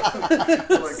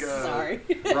 Like Sorry.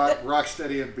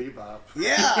 Rocksteady and Bebop.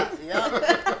 Yeah,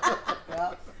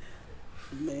 yeah.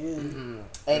 Man.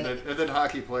 And then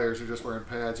hockey players are just wearing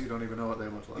pads. You don't even know what they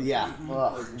look like. Yeah,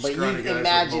 well, but you Scrawny guys with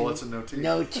imagine bullets and no teeth.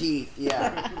 No teeth,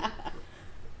 yeah.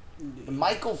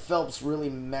 Michael Phelps really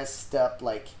messed up.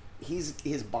 Like his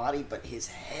body, but his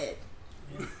head.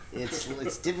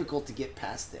 It's difficult to get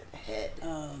past that head.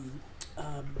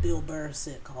 Bill Burr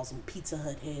calls them Pizza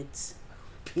Hut heads.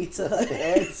 Pizza Hut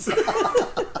heads.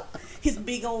 His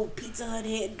big old Pizza Hut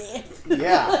head there.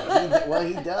 Yeah,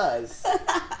 he does.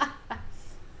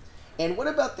 And what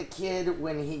about the kid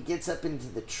when he gets up into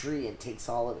the tree and takes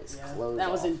all of his clothes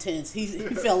That was off? intense. He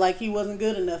felt like he wasn't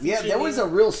good enough. He Yeah, there shouldn't was a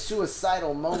even- real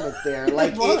suicidal moment there.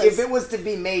 Like, was. if it was to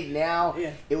be made now,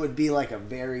 Yeah. it would be like a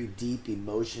very deep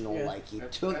emotional, Yeah. like he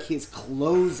took his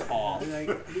clothes off Like,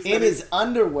 in his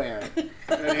underwear.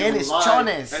 And his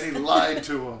chones. And he lied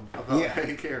to him about Yeah.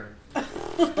 Hank Aaron.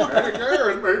 Hank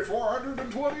Aaron made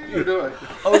 420. You do it.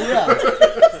 Oh,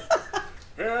 yeah.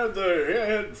 He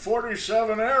had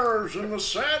 47 errors in the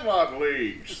Sandlot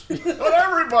leagues. But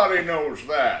everybody knows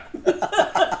that.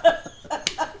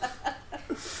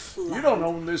 You don't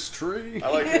own this tree. I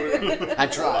like when I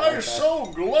tried. Why so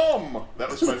glum? That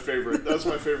was my favorite. That was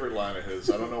my favorite line of his.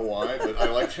 I don't know why, but I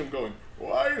liked him going,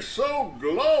 "Why so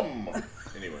glum?"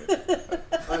 Anyway,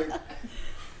 I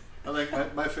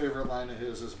think my favorite line of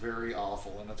his is very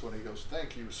awful, and that's when he goes,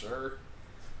 "Thank you, sir,"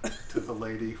 to the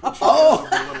lady when she Oh!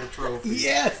 gives him the little trophy.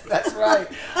 Yes, that's right.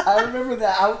 I remember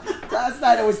that. Last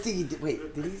night I was thinking,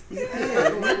 wait, did he did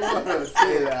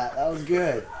say that? That was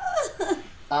good.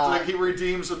 It's like he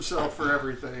redeems himself for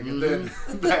everything, and then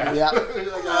that. Yeah. He's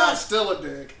like, still a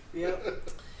dick. Yep.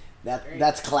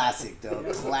 That's classic though.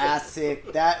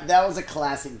 Classic. That was a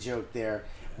classic joke there.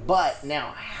 But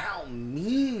now, how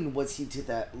mean was he to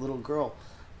that little girl?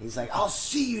 He's like, "I'll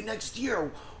see you next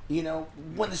year. You know,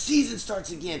 when the season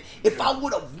starts again. If I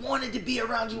would have wanted to be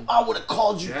around you, I would have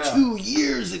called you Yeah. 2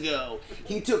 years ago."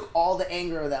 He took all the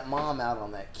anger of that mom out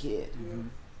on that kid.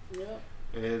 Yep.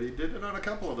 And he did it on a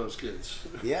couple of those kids.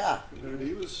 Yeah. And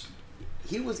he was.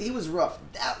 He was rough.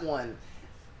 That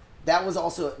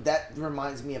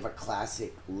reminds me of a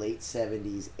classic late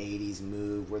 70s, 80s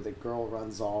move where the girl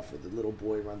runs off or the little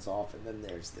boy runs off, and then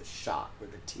there's the shot where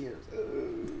the tears.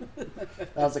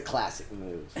 That was a classic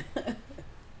move.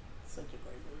 Such a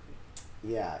great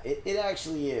movie. Yeah, it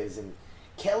actually is. And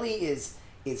Kelly is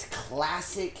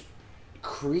classic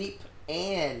creep.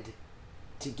 And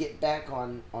to get back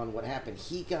on what happened,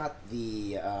 he got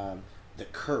the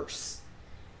curse.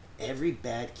 Every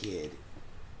bad kid,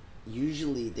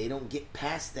 usually they don't get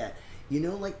past that. You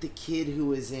know, like the kid who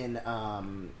was in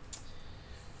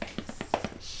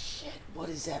what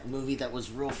is that movie that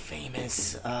was real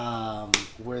famous?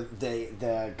 Where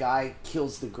the guy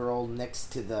kills the girl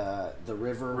next to the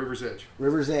river. River's Edge.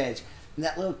 River's Edge. And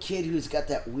that little kid who's got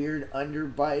that weird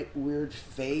underbite, weird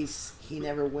face, he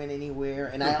never went anywhere.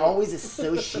 And I always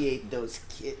associate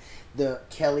the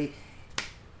Kelly,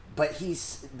 but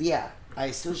I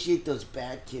associate those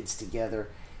bad kids together.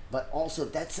 But also,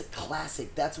 that's a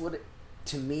classic. That's what,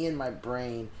 to me in my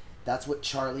brain, that's what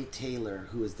Charlie Taylor,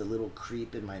 who is the little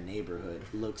creep in my neighborhood,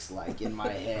 looks like in my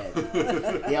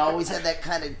head. He always had that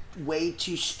kind of way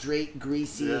too straight,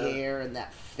 greasy hair and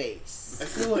that face. I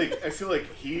feel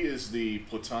like he is the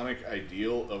platonic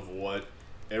ideal of what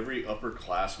every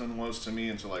upperclassman was to me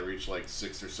until I reached like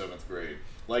 6th or 7th grade.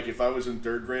 Like, if I was in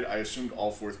 3rd grade, I assumed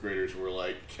all 4th graders were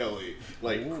like Kelly,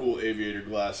 like cool aviator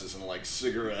glasses and like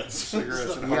cigarettes.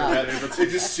 Cigarettes and Yeah. Harley Davidson.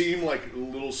 They just seemed like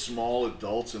little small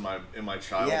adults in my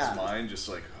child's Yeah. mind, just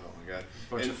like, oh my god.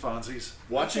 Bunch And of Fonzies.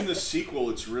 watching the sequel,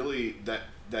 it's really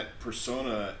that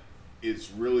persona is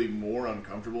really more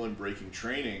uncomfortable in breaking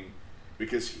training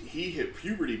because he hit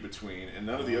puberty between and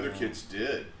none of the other kids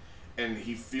did. And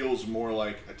he feels more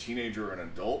like a teenager or an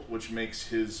adult, which makes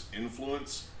his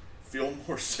influence feel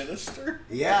more sinister.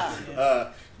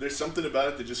 Yeah. There's something about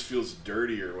it that just feels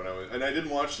dirtier and I didn't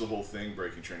watch the whole thing,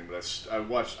 Breaking Training, but I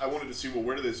wanted to see, well,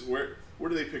 where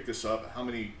do they pick this up? How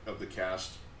many of the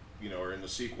cast, are in the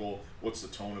sequel? What's the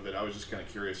tone of it? I was just kind of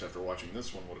curious after watching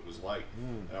this one what it was like,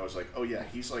 and I was like, oh yeah,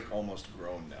 he's like almost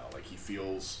grown now. Like he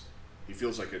feels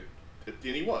like and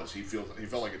he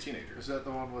felt like a teenager. Is that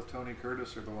the one with Tony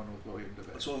Curtis or the one with William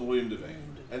Devane? That's the one with William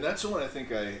Devane, and that's the one I think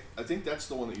that's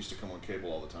the one that used to come on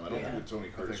cable all the time. I don't Yeah. think the Tony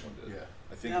Curtis one did. Yeah.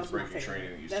 I think That it's was my Breaking favorite.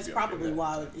 Training that used That's to be on probably cable.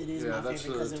 why it is Yeah, my that's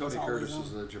favorite because it was Tony always Curtis on.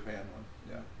 is the Japan one.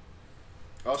 Yeah.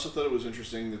 I also thought it was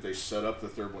interesting that they set up the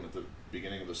 3rd one at the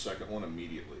beginning of the 2nd one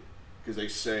immediately. Because they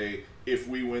say, if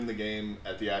we win the game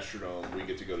at the Astrodome, we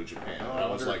get to go to Japan. Oh, And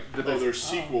I was like, did they- they're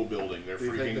sequel building. They're Do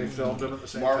you think they freaking filmed them at the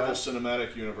same Marvel time?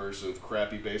 Cinematic Universe of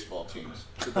crappy baseball teams.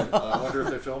 I wonder if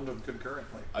they filmed them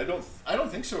concurrently. I don't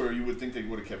think so, or you would think they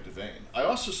would have kept Devane. I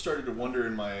also started to wonder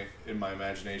in my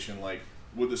imagination, like,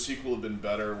 would the sequel have been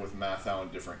better with Mathau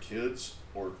and different kids,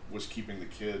 or was keeping the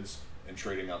kids and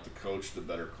trading out the coach the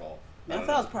better call? I don't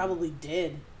Malfoy's know. probably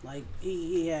dead. Like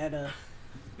he had a.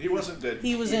 He wasn't dead.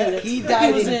 He was in. he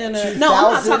died was in a. No,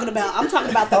 I'm not 2000. talking about. I'm talking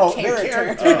about the Oh, the character.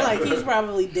 character. Like he's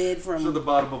probably dead from. To the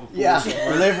bottom of a pool Yeah.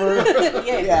 somewhere. Liver.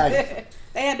 yeah. Yeah.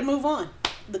 They had to move on.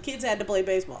 The kids had to play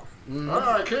baseball. Oh,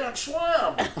 I can't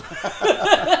swim.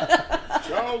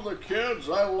 Tell the kids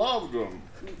I loved them.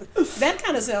 That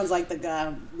kind of sounds like the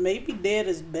guy. Maybe dead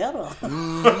is better.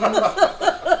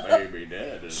 Maybe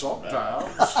dead is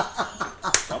Sometimes,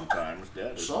 better. Sometimes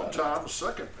dead is better. sometimes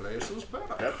second place is better.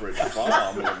 Pepperidge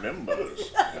Farm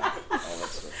remembers. Yeah, all that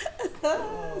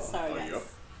stuff. Sorry, guys. Yep.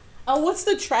 Oh, what's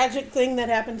the tragic thing that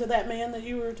happened to that man that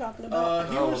you were talking about?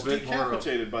 He Oh, was a bit more of-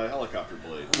 decapitated by a helicopter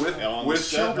blade. With- on with the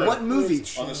set children. of- What movie?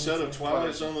 On the set of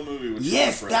Twilight Zone, the movie with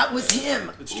Yes, Jennifer. that was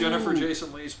him. It's Jennifer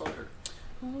Jason Leigh's father.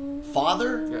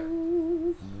 Father?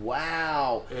 Yeah.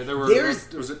 Wow. And there were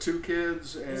was it 2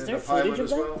 kids and Is there a pilot footage of as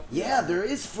that? well? Yeah, there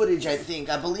is footage, I think.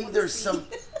 I believe there's some.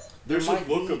 There's a might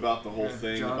book be- about the whole Yeah,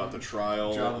 thing, John- about the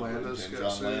trial, John Landis and got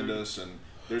John sued. Landis, and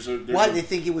there's Why a, they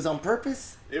think it was on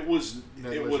purpose? it was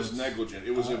Negligence. negligent.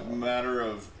 It was a matter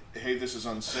of, hey, this is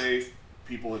unsafe.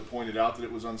 People had pointed out that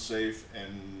it was unsafe,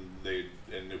 and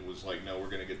it was like, no, we're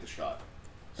gonna get the shot.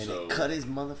 And So it cut his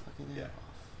motherfucking head yeah. off.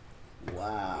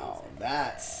 Wow,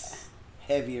 that's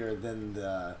heavier than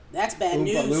the. That's bad Oompa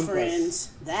news, Loompas. friends.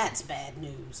 That's bad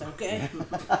news, okay?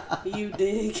 You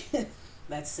dig?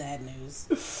 That's sad news.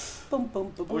 Boom, boom,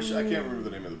 boom, I can't boom. remember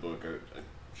the name of the book. I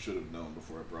should have known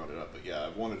before I brought it up, but yeah,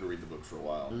 I've wanted to read the book for a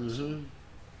while. Mm-hmm.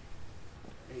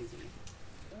 Crazy.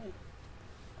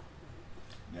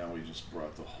 Now we just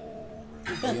brought the whole.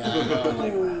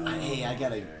 Yeah. Hey, I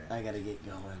gotta get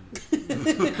going.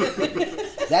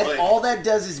 That Like- all that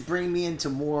does is bring me into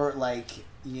more like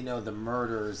the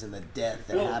murders and the death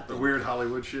that Well, The happened. weird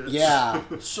Hollywood shit. Yeah,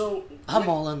 So I'm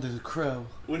all under the crow.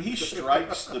 when he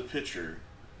strikes the pitcher,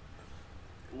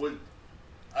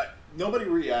 nobody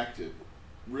reacted.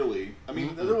 Really, I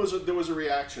mean, there was a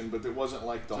reaction, but it wasn't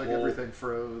like the It's like whole. everything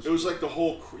froze. It was like the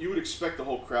whole. You would expect the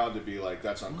whole crowd to be like,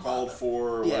 "That's uncalled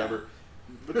for" or Yeah. whatever.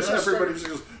 But Because then everybody I just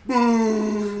started, goes,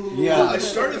 boo! Yeah. I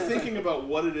started thinking about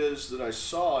what it is that I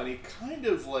saw, and he kind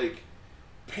of like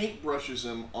paintbrushes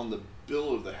him on the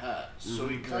bill of the hat. So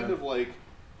he kind Yeah. of like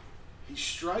he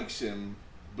strikes him.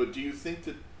 But do you think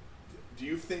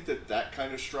that that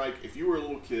kind of strike, if you were a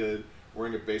little kid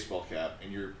wearing a baseball cap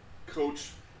and your coach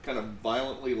kind of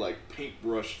violently like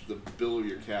paintbrushed the bill of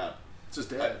your cap, It's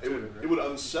his it dad, too. would, it would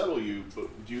unsettle you.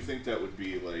 But do you think that would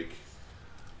be like?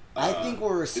 I think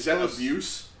we're Is that supposed.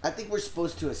 abuse? I think we're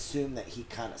supposed to assume that he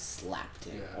kind of slapped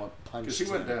him Yeah. or punched Because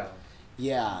he went him. down.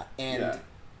 Yeah, and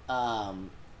Yeah.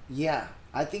 yeah,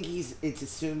 I think it's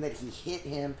assumed that he hit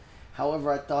him.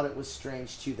 However, I thought it was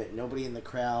strange too that nobody in the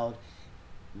crowd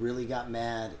really got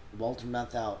mad. Walter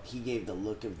Matthau, he gave the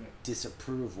look of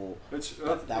disapproval. It's,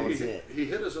 But that was it. He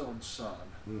hit his own son.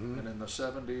 Mhm. And in the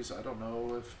 70s, I don't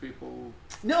know if people...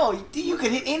 No, you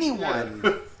could hit anyone,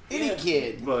 Yeah. any Yeah.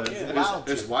 kid. But Yeah. Allowed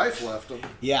his to. wife left him.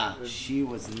 Yeah, she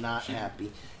was not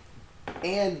happy.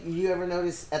 And you ever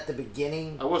notice at the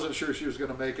beginning? I wasn't sure she was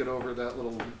going to make it over that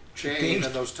little chain Think-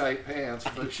 and those tight pants,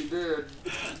 but she did.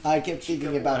 I kept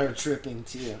thinking about her tripping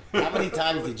too. How many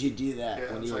times did you do that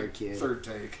Yeah, when it's you were a like kid? third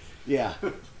take. Yeah.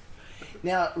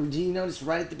 Now, do you notice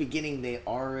right at the beginning they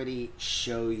already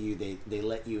show you, they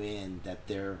let you in that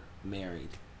they're married?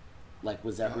 Like,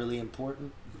 was that really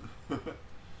important?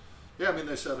 Yeah, I mean,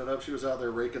 they set it up. She was out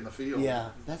there raking the field. Yeah,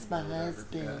 that's my Whatever.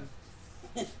 husband.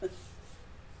 Yeah.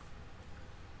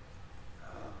 Oh,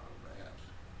 man.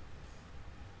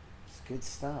 It's good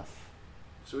stuff.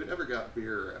 So we never got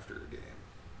beer after a game.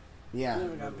 Yeah.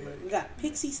 Never got beer. We got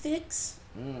Pixie Sticks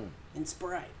Mm. and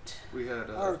Sprite. We had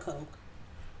Or Coke.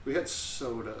 we had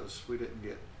sodas. We didn't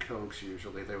get Cokes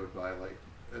usually. They would buy like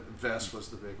Vess was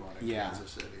the big one in Yeah.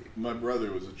 Kansas City. My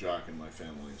brother was a jock in my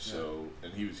family, so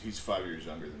and he's 5 years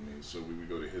younger than me, so we would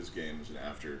go to his games, and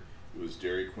after it was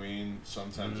Dairy Queen,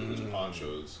 sometimes it was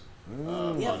Ponchos.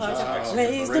 Yeah, Ponchos Poncho. Mexican.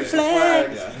 Raise the Raise the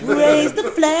flag. flag. Yeah. Raise the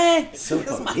flag.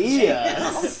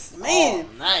 Sopapillas. Man,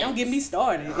 Oh, nice. don't get me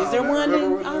started. Is Oh, there one remember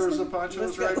in when there was Austin? the Ponchos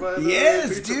Let's right go. by the Yes,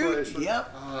 pizza dude. place?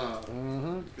 Yep.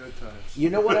 Oh, good times. You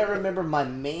know what I remember? My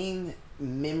main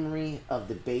memory of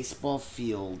the baseball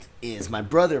field is my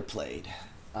brother played.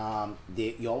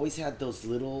 You always had those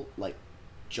little like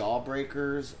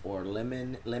jawbreakers or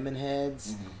lemon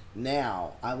heads.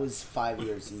 Now I was 5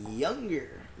 years younger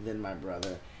than my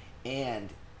brother, and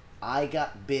I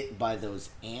got bit by those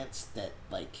ants that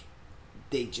like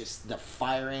the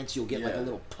fire ants. You'll get like a Yeah.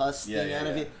 little pus Yeah, thing yeah, out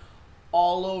of yeah. it,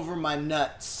 all over my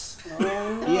nuts. Oh,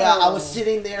 no. Yeah, I was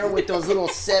sitting there with those little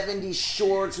 70s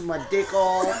shorts with my dick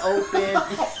all open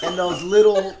and those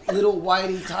little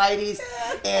whitey tighties.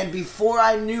 And before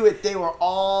I knew it, they were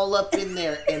all up in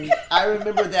there. And I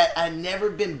remember that I'd never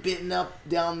been bitten up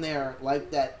down there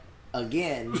like that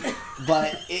again.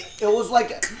 But it was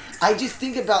like, I just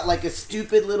think about like a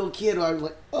stupid little kid who I was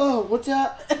like, oh, what's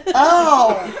that?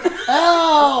 Ow!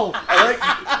 Ow! I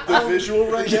like the visual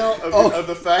right now of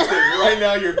the fact that right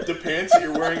now the pants that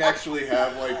you're wearing actually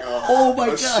have like Oh my a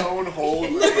God. sewn hole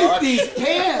in the Look at crotch. these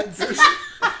pants!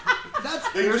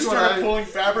 That's They just what started I- pulling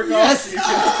fabric Yes.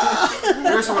 off. So you can,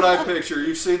 Here's what I picture.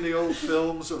 You've seen the old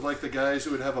films of like the guys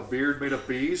who would have a beard made of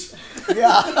bees?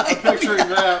 yeah. Picturing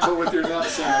that, but with your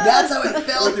nuts in. That's how it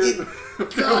felt. With your,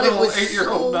 God, it little was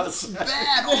 8-year-old so nuts.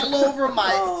 bad all over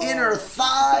my Oh. inner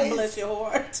thighs. Bless your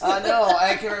heart. I know.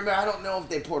 I can remember. I don't know if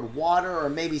they poured water or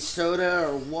maybe soda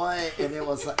or what, and it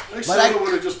was like. They But I,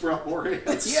 would have just brought more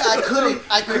ants. yeah, I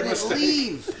couldn't mistake.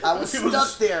 leave. I was he was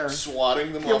stuck there.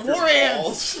 swatting them Yeah, off your more ants.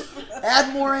 balls.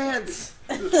 Add more ants.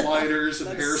 Just lighters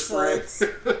and That hairspray.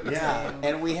 sucks. Yeah,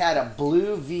 and we had a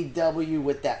blue VW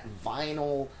with that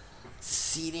vinyl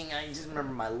seating. I just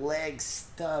remember my legs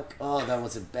stuck. Oh, that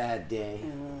was a bad day.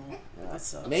 That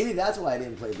sucks. Maybe that's why I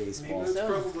didn't play baseball. Maybe That's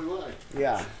so. probably why.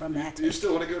 Yeah. Romantic. Do you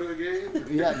still want to go to a game?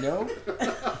 Yeah, no.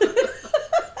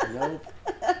 Nope.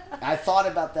 I thought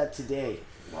about that today.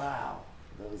 Wow,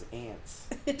 those ants.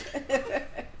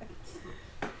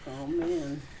 Oh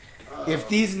man. If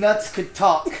these nuts could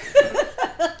talk.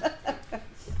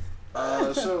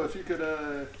 So if you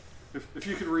could, if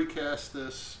you could recast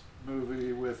this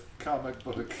movie with comic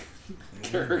book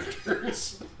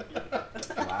characters,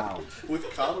 Wow. With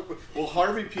comic book. Well,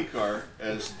 Harvey Picar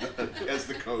as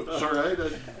the coach. all right.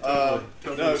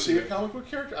 No, is he a comic book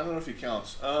character? I don't know if he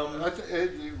counts.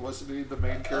 Wasn't he the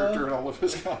main character in all of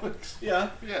his comics? Yeah.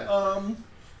 Yeah.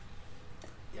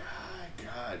 Yeah.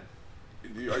 God.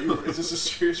 Is this a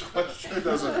serious question? It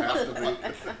doesn't have to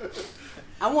be.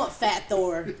 I want Fat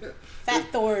Thor.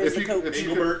 Fat Thor is the coach. if you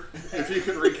Engelbert. If you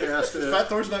could recast it, Fat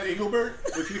Thor's not Engelbert?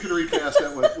 if you could recast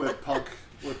it with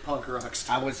punk rock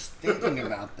stuff. I was thinking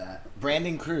about that.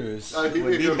 Brandon Cruz He'd be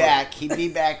would a be good back. He'd be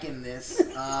back in this.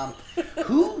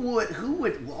 Who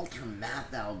would Walter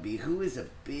Matthau be? Who is a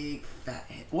big fat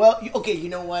head? Well, okay, you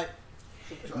know what?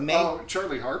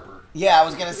 Charlie Harper. Yeah, I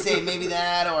was gonna say maybe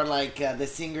that or like the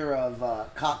singer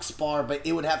of Cock Spar, but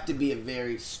it would have to be a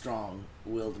very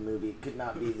strong-willed movie. It could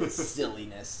not be this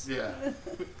silliness. Yeah.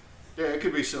 Yeah, it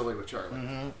could be silly with Charlie.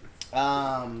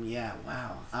 Yeah,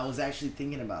 wow. I was actually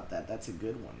thinking about that. That's a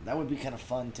good one. That would be kind of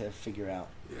fun to figure out.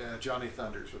 Yeah, Johnny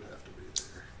Thunders would have to be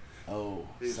there. Oh,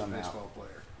 He's somehow. a baseball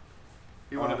player.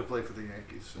 He wanted to play for the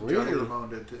Yankees. And Really? Johnny Ramone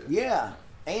did too. Yeah,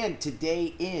 and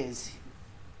today is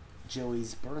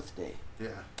Joey's birthday. Yeah.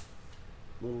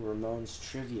 Little Ramones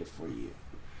trivia for you.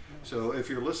 So if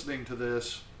you're listening to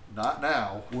this, not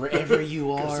now, Wherever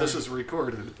you because are, this is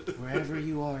recorded. wherever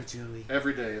you are, Joey.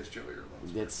 Every day is Joey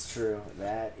Ramone's. That's true.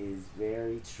 That is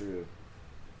very true.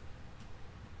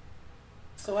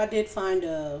 So I did find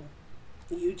a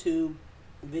YouTube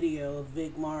video of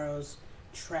Vic Morrow's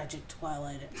tragic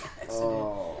Twilight accident.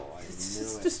 Oh, I It's knew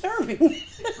just it. disturbing.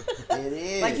 It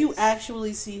is. Like you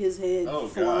actually see his head Oh,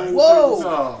 God. flying. Whoa! through the-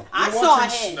 Oh, I You're saw a watching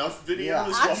head. snuff videos Yeah. I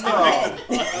while- saw a head.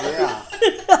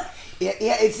 Yeah.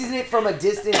 Yeah, isn't it from a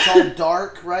distance all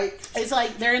dark, right? It's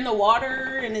like they're in the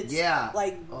water and it's Yeah.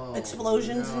 like Oh,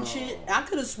 explosions no. and shit. I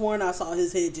could have sworn I saw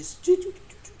his head just choo, choo,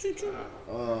 choo, choo, choo.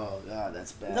 Oh, God,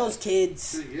 that's bad. Those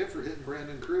kids. what do you get for hitting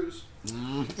Brandon Cruz?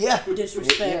 Yeah.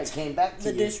 Disrespect. Yeah, it came back to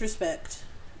The you. disrespect.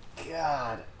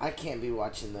 God, I can't be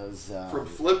watching those. From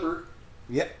Flipper.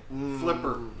 Yep.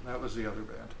 Flipper. That was the other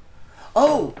band.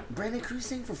 Oh, Brandon Cruz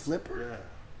sang for Flipper? Yeah.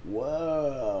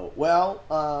 Whoa. Well,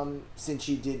 since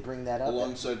you did bring that up.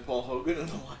 Alongside Paul Hogan and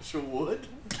Elijah Wood.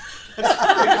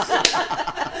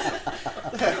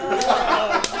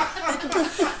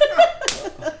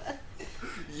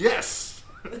 Yes.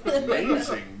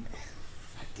 Amazing.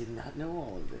 I did not know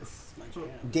all of this. My jam.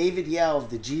 David Yao of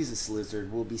the Jesus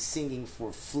Lizard will be singing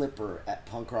for Flipper at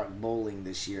Punk Rock Bowling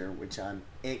this year, which I'm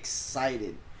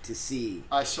excited to see.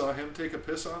 I saw him take a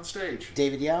piss on stage.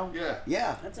 David Yao? Yeah.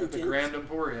 Yeah. That's At the intense. Grand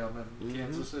Emporium in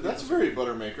Kansas City. That's very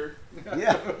Buttermaker.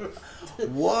 Yeah.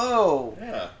 Whoa.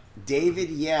 Yeah. David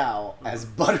Yao as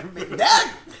Butterman.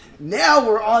 That now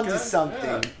we're on to Okay, something.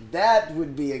 yeah. That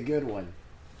would be a good one.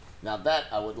 Now that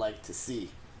I would like to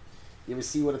see. You ever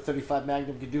see what a 35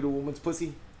 Magnum can do to a woman's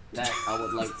pussy? That I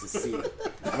would like to see.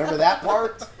 Remember that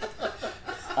part?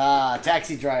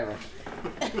 Taxi Driver.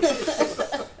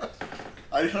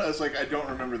 I don't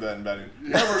remember that in Betty.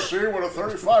 You ever see what a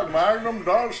 35 Magnum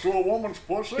does to a woman's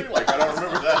pussy? Like, I don't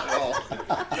remember that at all.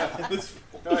 Yeah, it's-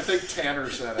 No, I think Tanner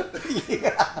said it.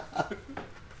 Yeah.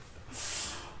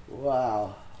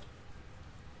 Wow.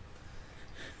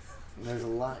 There's a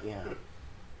lot, yeah.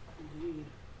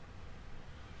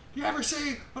 You ever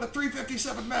see what a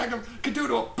 357 Magnum can do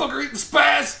to a booger eating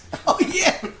spaz? Oh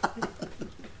yeah.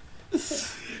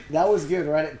 That was good,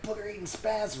 right? Booger eating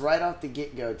spaz right off the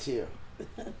get go too.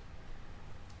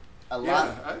 A lot.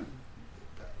 Yeah,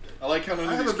 I like how none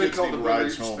I of these haven't been kids called need a booger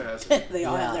rides eating home. spaz. They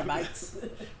all Yeah. have their bikes.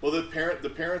 Well, the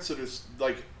parents that is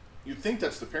like, you'd think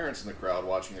that's the parents in the crowd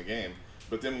watching the game,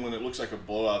 but then when it looks like a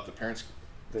blowout, the parents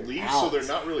They're leave, out. so they're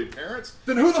not really parents.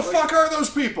 Then who the fuck are those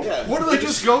people? Yeah, what do they they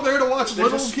just just- go there to watch they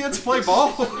little just- kids play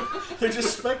ball? They're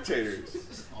just spectators.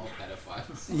 All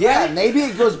pedophiles. Yeah, maybe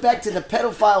it goes back to the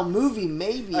pedophile movie.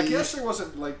 Maybe. I guess there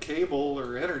wasn't like cable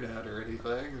or internet or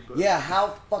anything. But Yeah,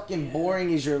 how fucking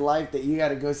boring is your life that you got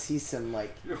to go see some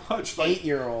like you watch like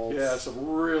 8-year-olds? yeah, some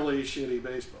really shitty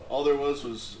baseball. All there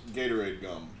was Gatorade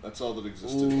gum. That's all that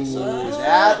existed in the Ooh, 70s.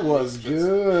 that was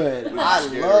good. With I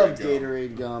Gatorade love gum.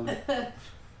 Gatorade gum.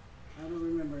 I don't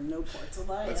remember no parts of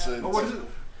that. That's it. Oh,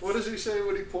 what does he say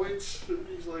when he points?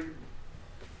 He's like,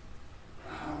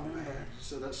 oh man,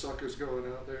 so that sucker's going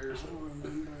out there. I So. don't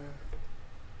remember.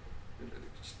 And then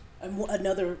he just- And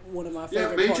another one of my Yeah,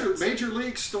 favorite parts. Major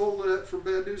League stole that from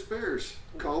Bad News Bears.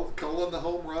 Calling the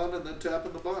home run and then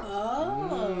tapping the bunt.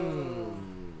 Oh.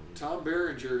 Tom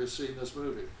Berenger has seen this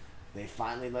movie. They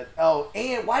finally let. Oh,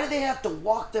 and why do they have to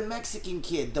walk the Mexican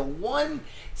kid? The one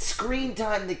screen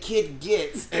time the kid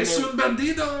gets. and Es they're- un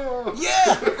bandido!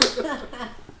 Yeah.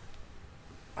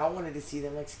 I wanted to see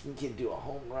the Mexican kid do a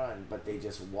home run, but they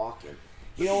just walk him.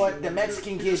 You know what? The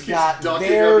Mexican He kid just keeps got ducking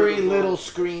very under the ball. little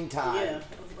screen time.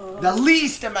 Yeah. The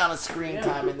least amount of screen Yeah.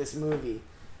 time in this movie.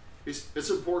 It's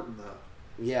important though.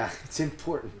 Yeah, it's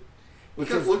important. He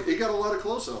Because got a lot of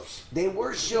close-ups. they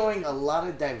were showing a lot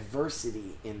of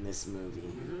diversity in this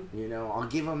movie. You know, I'll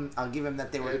give them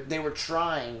that they were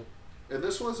trying. And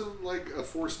this wasn't like a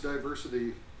forced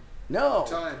diversity No.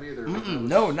 time either.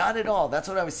 No, not at all. That's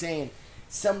what I was saying.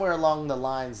 Somewhere along the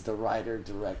lines, the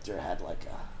writer-director had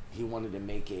he wanted to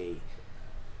make a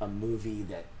movie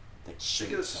that I showed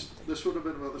guess something. this would have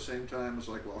been about the same time as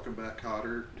like Welcome Back,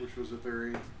 Kotter, which was a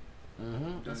very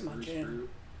That's my diverse jam. group.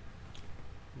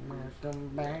 Welcome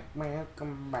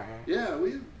back. Yeah,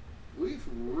 we've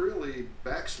really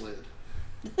backslid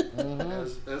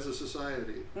as a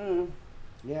society.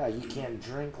 Yeah, you can't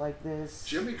drink like this.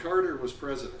 Jimmy Carter was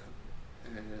president,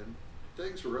 and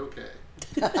things were okay.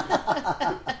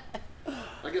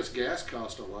 I guess gas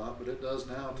cost a lot, but it does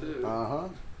now too. Uh-huh.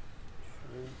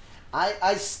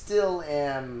 I still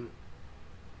am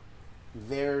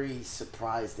very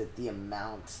surprised at the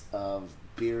amount of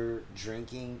beer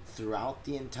drinking throughout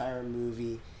the entire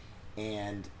movie,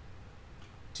 and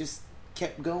just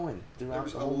kept going There throughout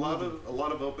was the a whole lot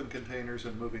movie. of open containers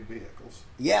and moving vehicles.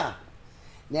 Yeah.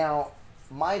 Now,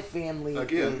 my family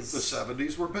Again, is... the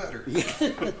 70s were better.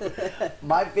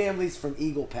 My family's from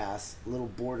Eagle Pass, a little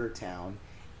border town,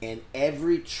 and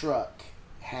every truck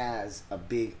has a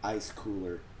big ice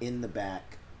cooler in the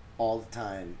back all the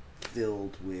time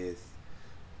filled with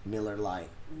Miller Lite.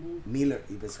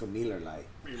 It's called Miller Lite.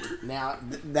 Now,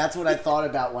 that's what I thought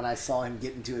about when I saw him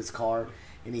get into his car,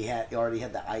 and he already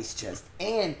had the ice chest,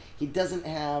 and he doesn't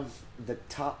have the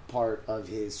top part of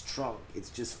his trunk. It's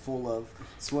just full of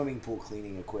swimming pool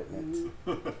cleaning equipment.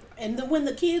 And then when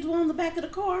the kids were on the back of the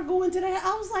car going to that,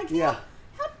 I was like, Yeah.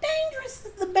 how dangerous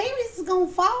the babies is gonna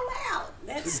fall out.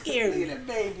 That's scary. Look at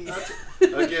the babies.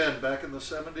 Again, back in the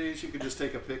 70s, you could just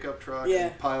take a pickup truck Yeah.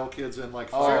 and pile kids in like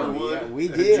Oh, firewood. yeah, we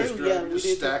and did. Just, we just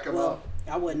did stack them well, up.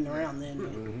 I wasn't around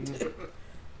then.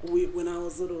 But when I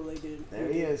was little, they did.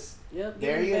 There he is. Yep.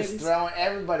 There he is, babies. throwing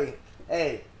everybody.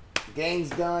 Hey, game's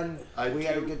done. We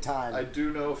had a good time. I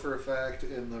do know for a fact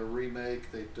in the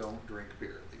remake they don't drink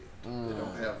beer at the end. They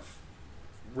don't have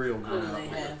real What do good they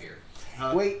have?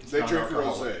 Huh? Wait, They drink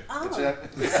Non-alcoholic. rosé.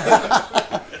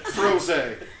 It's Oh.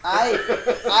 Frosé.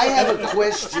 I have a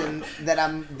question that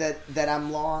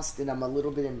I'm lost and I'm a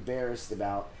little bit embarrassed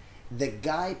about. The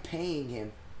guy paying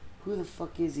him, who the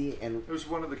fuck is he? And It was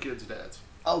one of the kids' dads.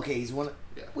 okay, he's one.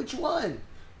 Yeah. Which one?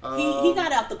 He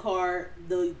got out the car.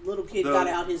 The little kid got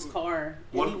out his car.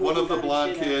 and he One went of the and got his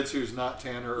blonde shit out. kids who's not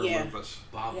Tanner or Yeah. Rufus.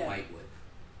 Bob Yeah. Whitewood,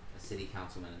 a city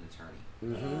councilman and attorney.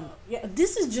 Yeah,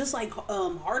 this is just like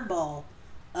Hardball,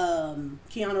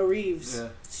 Keanu Reeves. Yeah.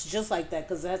 It's just like that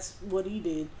because that's what he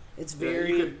did. It's Yeah,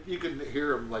 very. you could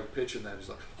hear him like pitching that. He's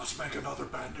like, "Let's make another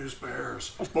Bad News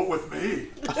Bears, but with me."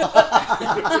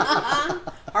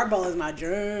 Hardball is my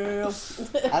jam.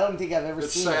 I don't think I've ever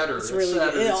It's seen sadder. It's It's, really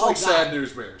sadder. good. It's Oh, like God. Sad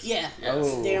News Bears. Yeah,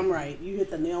 Oh. damn right. You hit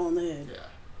the nail on the head. Yeah.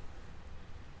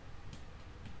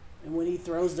 And when he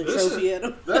throws the This trophy is- at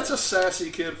him. That's a sassy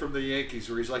kid from the Yankees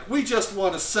where he's like, "We just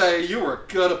want to say you were a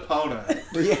good opponent." it.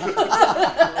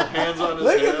 Yeah. Hands on his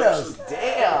Look hips. at those.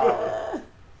 Damn.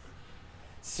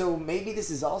 So maybe this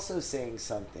is also saying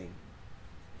something.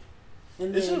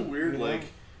 And Isn't then, it weird? you know? Like,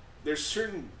 there's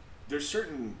certain.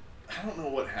 I don't know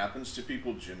what happens to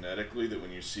people genetically that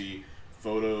when you see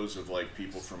photos of like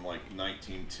people from like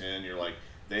 1910, you're like,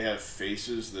 they have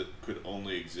faces that could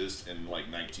only exist in like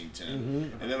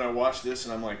 1910. And then I watch this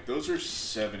and I'm like, those are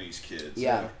 70s kids.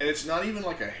 Yeah. And it's not even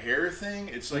like a hair thing.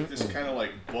 It's like this kind of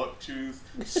like buck tooth,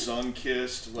 sun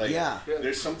kissed. Like, Yeah.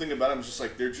 there's something about them. It's just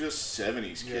like they're just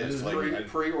 70s Yeah, kids. Like, I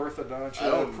pre-orthodontia, I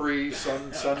don't-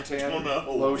 pre-suntan don't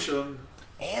know. lotion.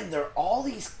 And they're all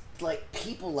these like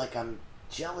people. Like I'm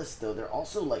jealous though. They're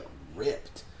also like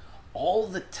ripped all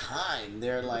the time.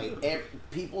 They're like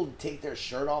people take their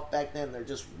shirt off back then. They're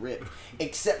just ripped,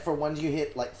 except for once you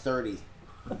hit like 30.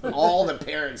 All the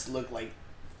parents look like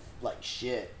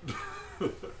shit.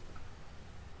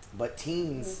 But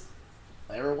teens,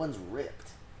 everyone's ripped.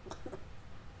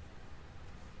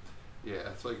 Yeah,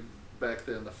 it's like back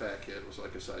then the fat kid was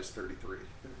like a size 33.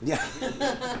 Yeah.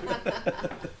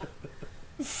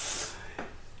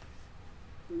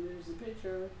 And there's a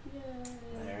picture. Yeah.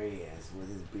 There he is with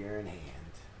his beer in hand.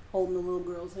 Holding the little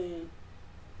girl's hand.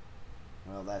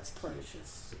 Well, that's cute.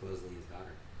 Precious. Supposedly his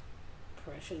daughter.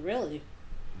 Precious, really.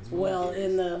 Well,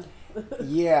 in the.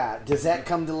 Yeah. Does that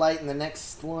come to light in the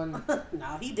next one?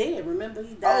 No, he did. Remember,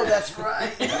 he died. Oh, that's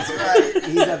right. That's right.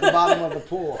 He's at the bottom of the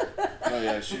pool. oh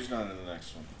yeah, she's not in the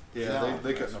next one. Yeah, No.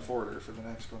 they couldn't afford her for the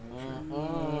next one. I'm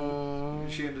Mm.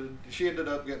 sure. She ended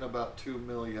up getting about $2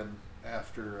 million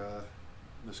after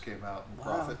this came out in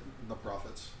Wow. the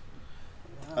profits.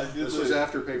 I did This was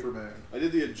after Paper Moon. I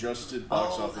did the adjusted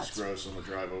box Oh, office that's- gross on the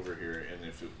drive over here, and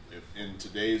if in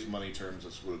today's money terms,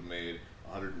 this would have made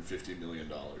 $150 million.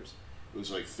 It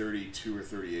was like 32 or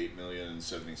 38 million in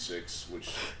 '76, which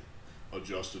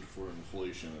adjusted for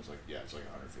inflation is like it's like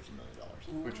 $150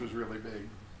 million. Which was really big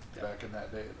back in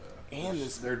that day. Though. And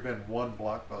this- There'd been one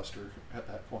blockbuster at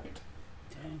that point.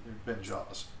 Dang. There'd been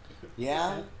Jaws.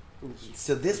 Yeah.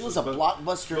 So this was a But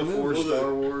blockbuster Before movie.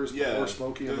 Star Wars, Yeah, before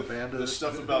Smokey and the Bandit. The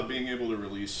stuff about being able to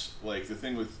release, like the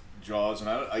thing with Jaws, and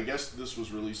I guess this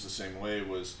was released the same way,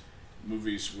 was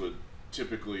movies would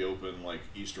typically open like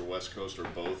East or West Coast or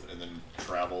both, and then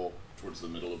travel towards the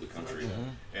middle of the country.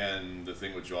 And the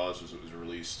thing with Jaws was it was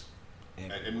released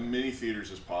in many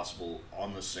theaters as possible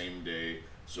on the same day.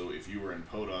 So if you were in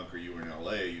Podunk or you were in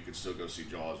LA, you could still go see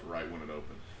Jaws right when it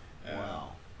opened.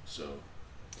 Wow. So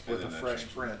with and a then that fresh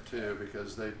changed. print too,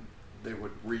 because they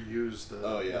would reuse the,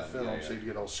 Oh, yeah, the film, yeah, yeah. so you'd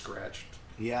get all scratched,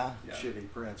 Yeah. Yeah.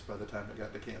 shitty prints by the time it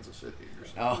got to Kansas City or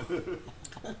something.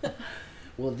 Oh.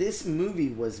 Well, this movie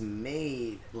was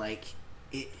made like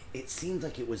it seemed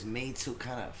like it was made so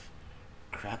kind of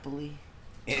crappily,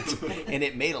 and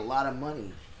it made a lot of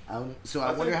money. So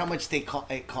I wonder how much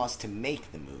it cost to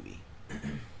make the movie.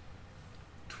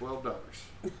 $12.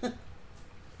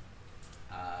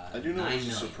 I do know it was a $9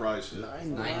 million. surprise hit. 9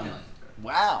 $9 million.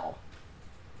 Wow.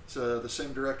 It's the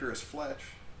same director as Fletch.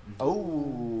 Oh.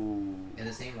 And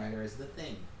the same writer as The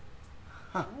Thing.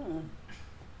 Oh.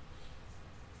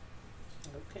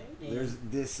 Okay. Then. There's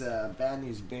this Bad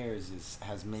News Bears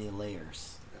has many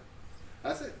layers.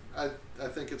 I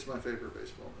think it's my favorite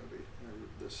baseball movie.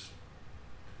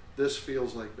 This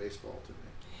feels like baseball to me.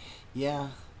 Yeah,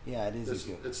 it is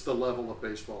good. It's the level of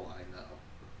baseball I know.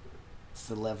 It's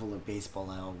the level of baseball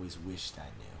I always wished I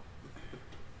knew.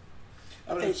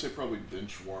 I would say probably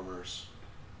Benchwarmers.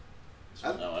 No,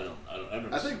 I don't. I've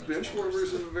never I seen think Benchwarmers. Benchwarmers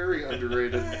is a very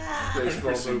underrated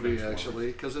baseball never seen movie, Benchwarmers. actually,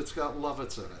 because it's got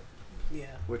Lovitz in it, Yeah.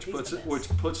 which he's puts the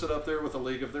it best. up there with A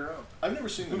League of Their Own. I've never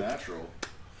seen The Natural.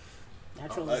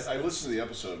 Natural. I listened to the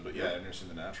episode, but yeah, I've never seen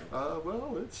The Natural.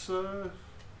 Well, it's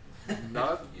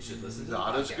not You should listen to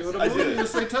not the as podcast. good a I movie did.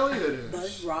 as they tell you it But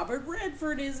is. Robert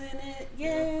Redford is in it.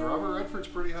 Yeah. Robert Redford's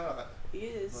pretty hot. He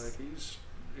is. Like he's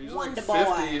like Wonder 50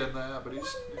 boy. in that, but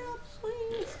he's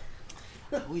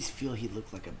I always feel he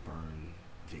looked like a burn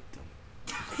victim.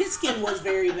 His skin was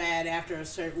very bad after a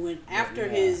certain after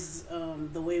Yeah. his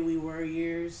The Way We Were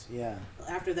years. Yeah.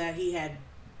 After that, he had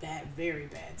very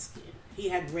bad skin. He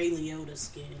had Ray Liotta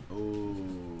skin. Oh.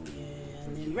 Yeah,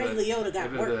 and then Ray Liotta got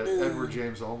and work done. Edward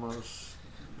James Olmos,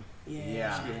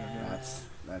 Yeah.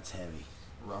 That's heavy.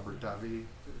 Robert Davi.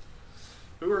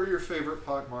 Who are your favorite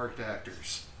pockmarked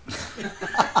actors?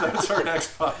 That's our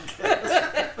next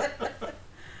podcast.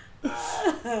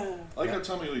 I like how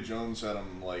Tommy Lee Jones had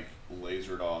him like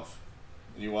lasered off.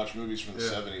 And you watch movies from the Yeah.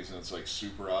 70s and it's like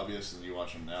super obvious, and you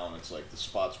watch them now and it's like the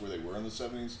spots where they were in the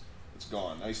 70s, it's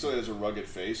gone. Now he still has a rugged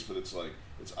face, but it's like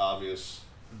it's obvious.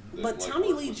 that, But like, Tommy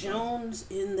work Lee was done. Jones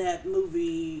in that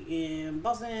movie in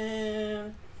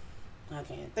Boston, I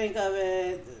can't think of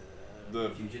it.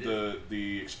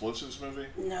 The Explosives movie.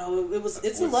 No, it's a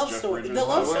With love Jeff story. Bridges? The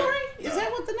love No way. story? Is No.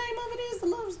 that what the name of it is? The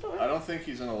love story? I don't think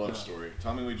he's in a love No. story.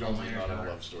 Tommy Lee Jones is not in a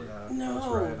love story. No, that's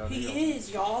right, I he know.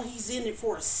 is, y'all. He's in it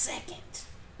for a second.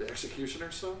 The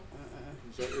Executioner son?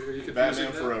 Is that, are you confusing Batman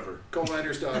that? Forever. Coal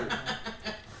Miner's Daughter.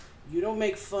 You don't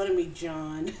make fun of me,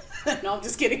 John. No, I'm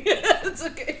just kidding. It's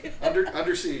okay.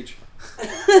 Under Siege.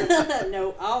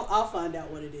 No, I'll find out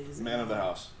what it is. Man of the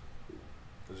House.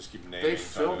 I just keep naming. They Tommy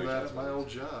filmed Lee that Jones at my movies. old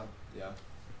job. Yeah.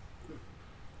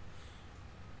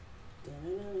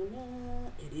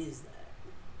 It is that.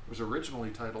 It was originally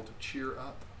titled Cheer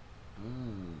Up.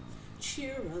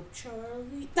 Cheer up,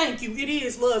 Charlie. Thank you. It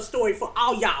is love story for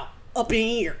all y'all up in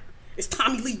here. It's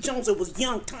Tommy Lee Jones. It was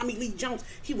young Tommy Lee Jones.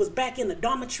 He was back in the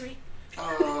dormitory.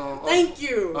 Oh, Thank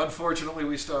you. Unfortunately,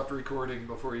 we stopped recording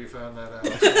before you found that out.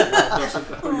 So the world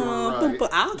doesn't know you were right.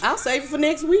 But I'll save it for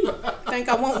next week. Think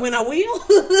I won't when I will.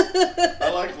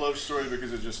 I like Love Story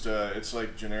because it just it's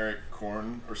like generic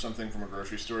corn or something from a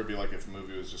grocery store. It'd be like if a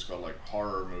movie was just called like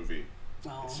horror movie.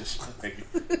 Oh. It's just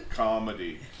like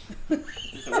comedy. What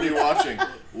are you watching?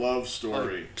 Love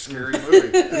Story. Like, scary movie.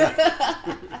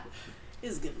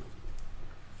 It's a good movie.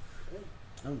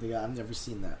 I don't think I've never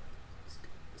seen that.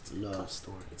 It's a love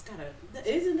story. It's got a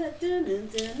isn't that dun, dun,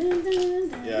 dun, dun, dun,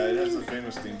 dun, Yeah, it has the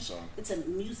famous theme song It's a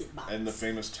music box. and the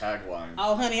famous tagline.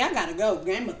 Oh, honey, I gotta go.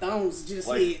 Game of Thrones just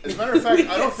Like, hit. as a matter of fact,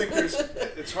 I don't think there's.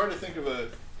 It's hard to think of a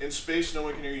in space. No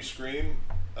one can hear you scream.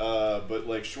 But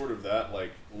like short of that,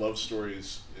 like Love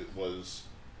Stories, it was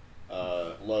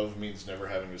love means never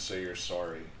having to say you're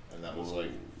sorry, and that was like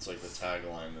it's like the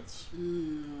tagline. That's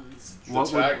the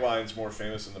What would- tagline's more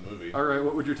famous in the movie. All right,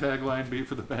 what would your tagline be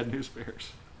for the Bad News Bears?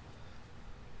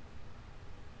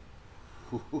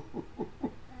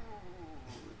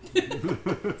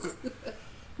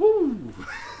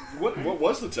 What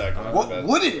was the tagline? What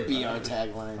would it be our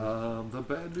tagline? The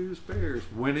Bad News Bears.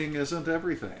 Winning isn't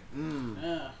everything.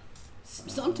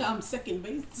 Sometimes second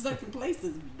place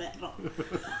is better.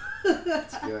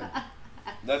 That's good.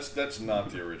 That's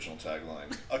not the original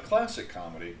tagline. A classic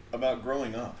comedy about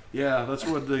growing up. Yeah, that's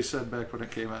what they said back when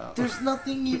it came out.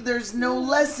 There's no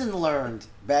lesson learned.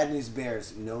 Bad News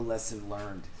Bears, no lesson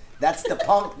learned. That's the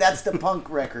punk. That's the punk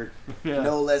record. Yeah.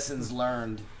 No lessons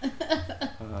learned.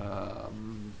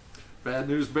 Bad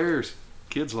News Bears.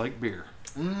 Kids like beer.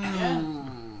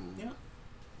 Yeah.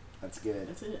 That's good.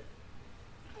 That's it.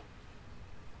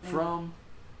 From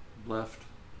Left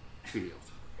Field.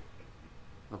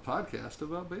 A podcast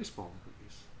about baseball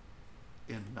movies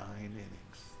in 9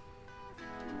 innings.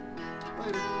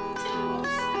 Later.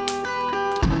 Toodles.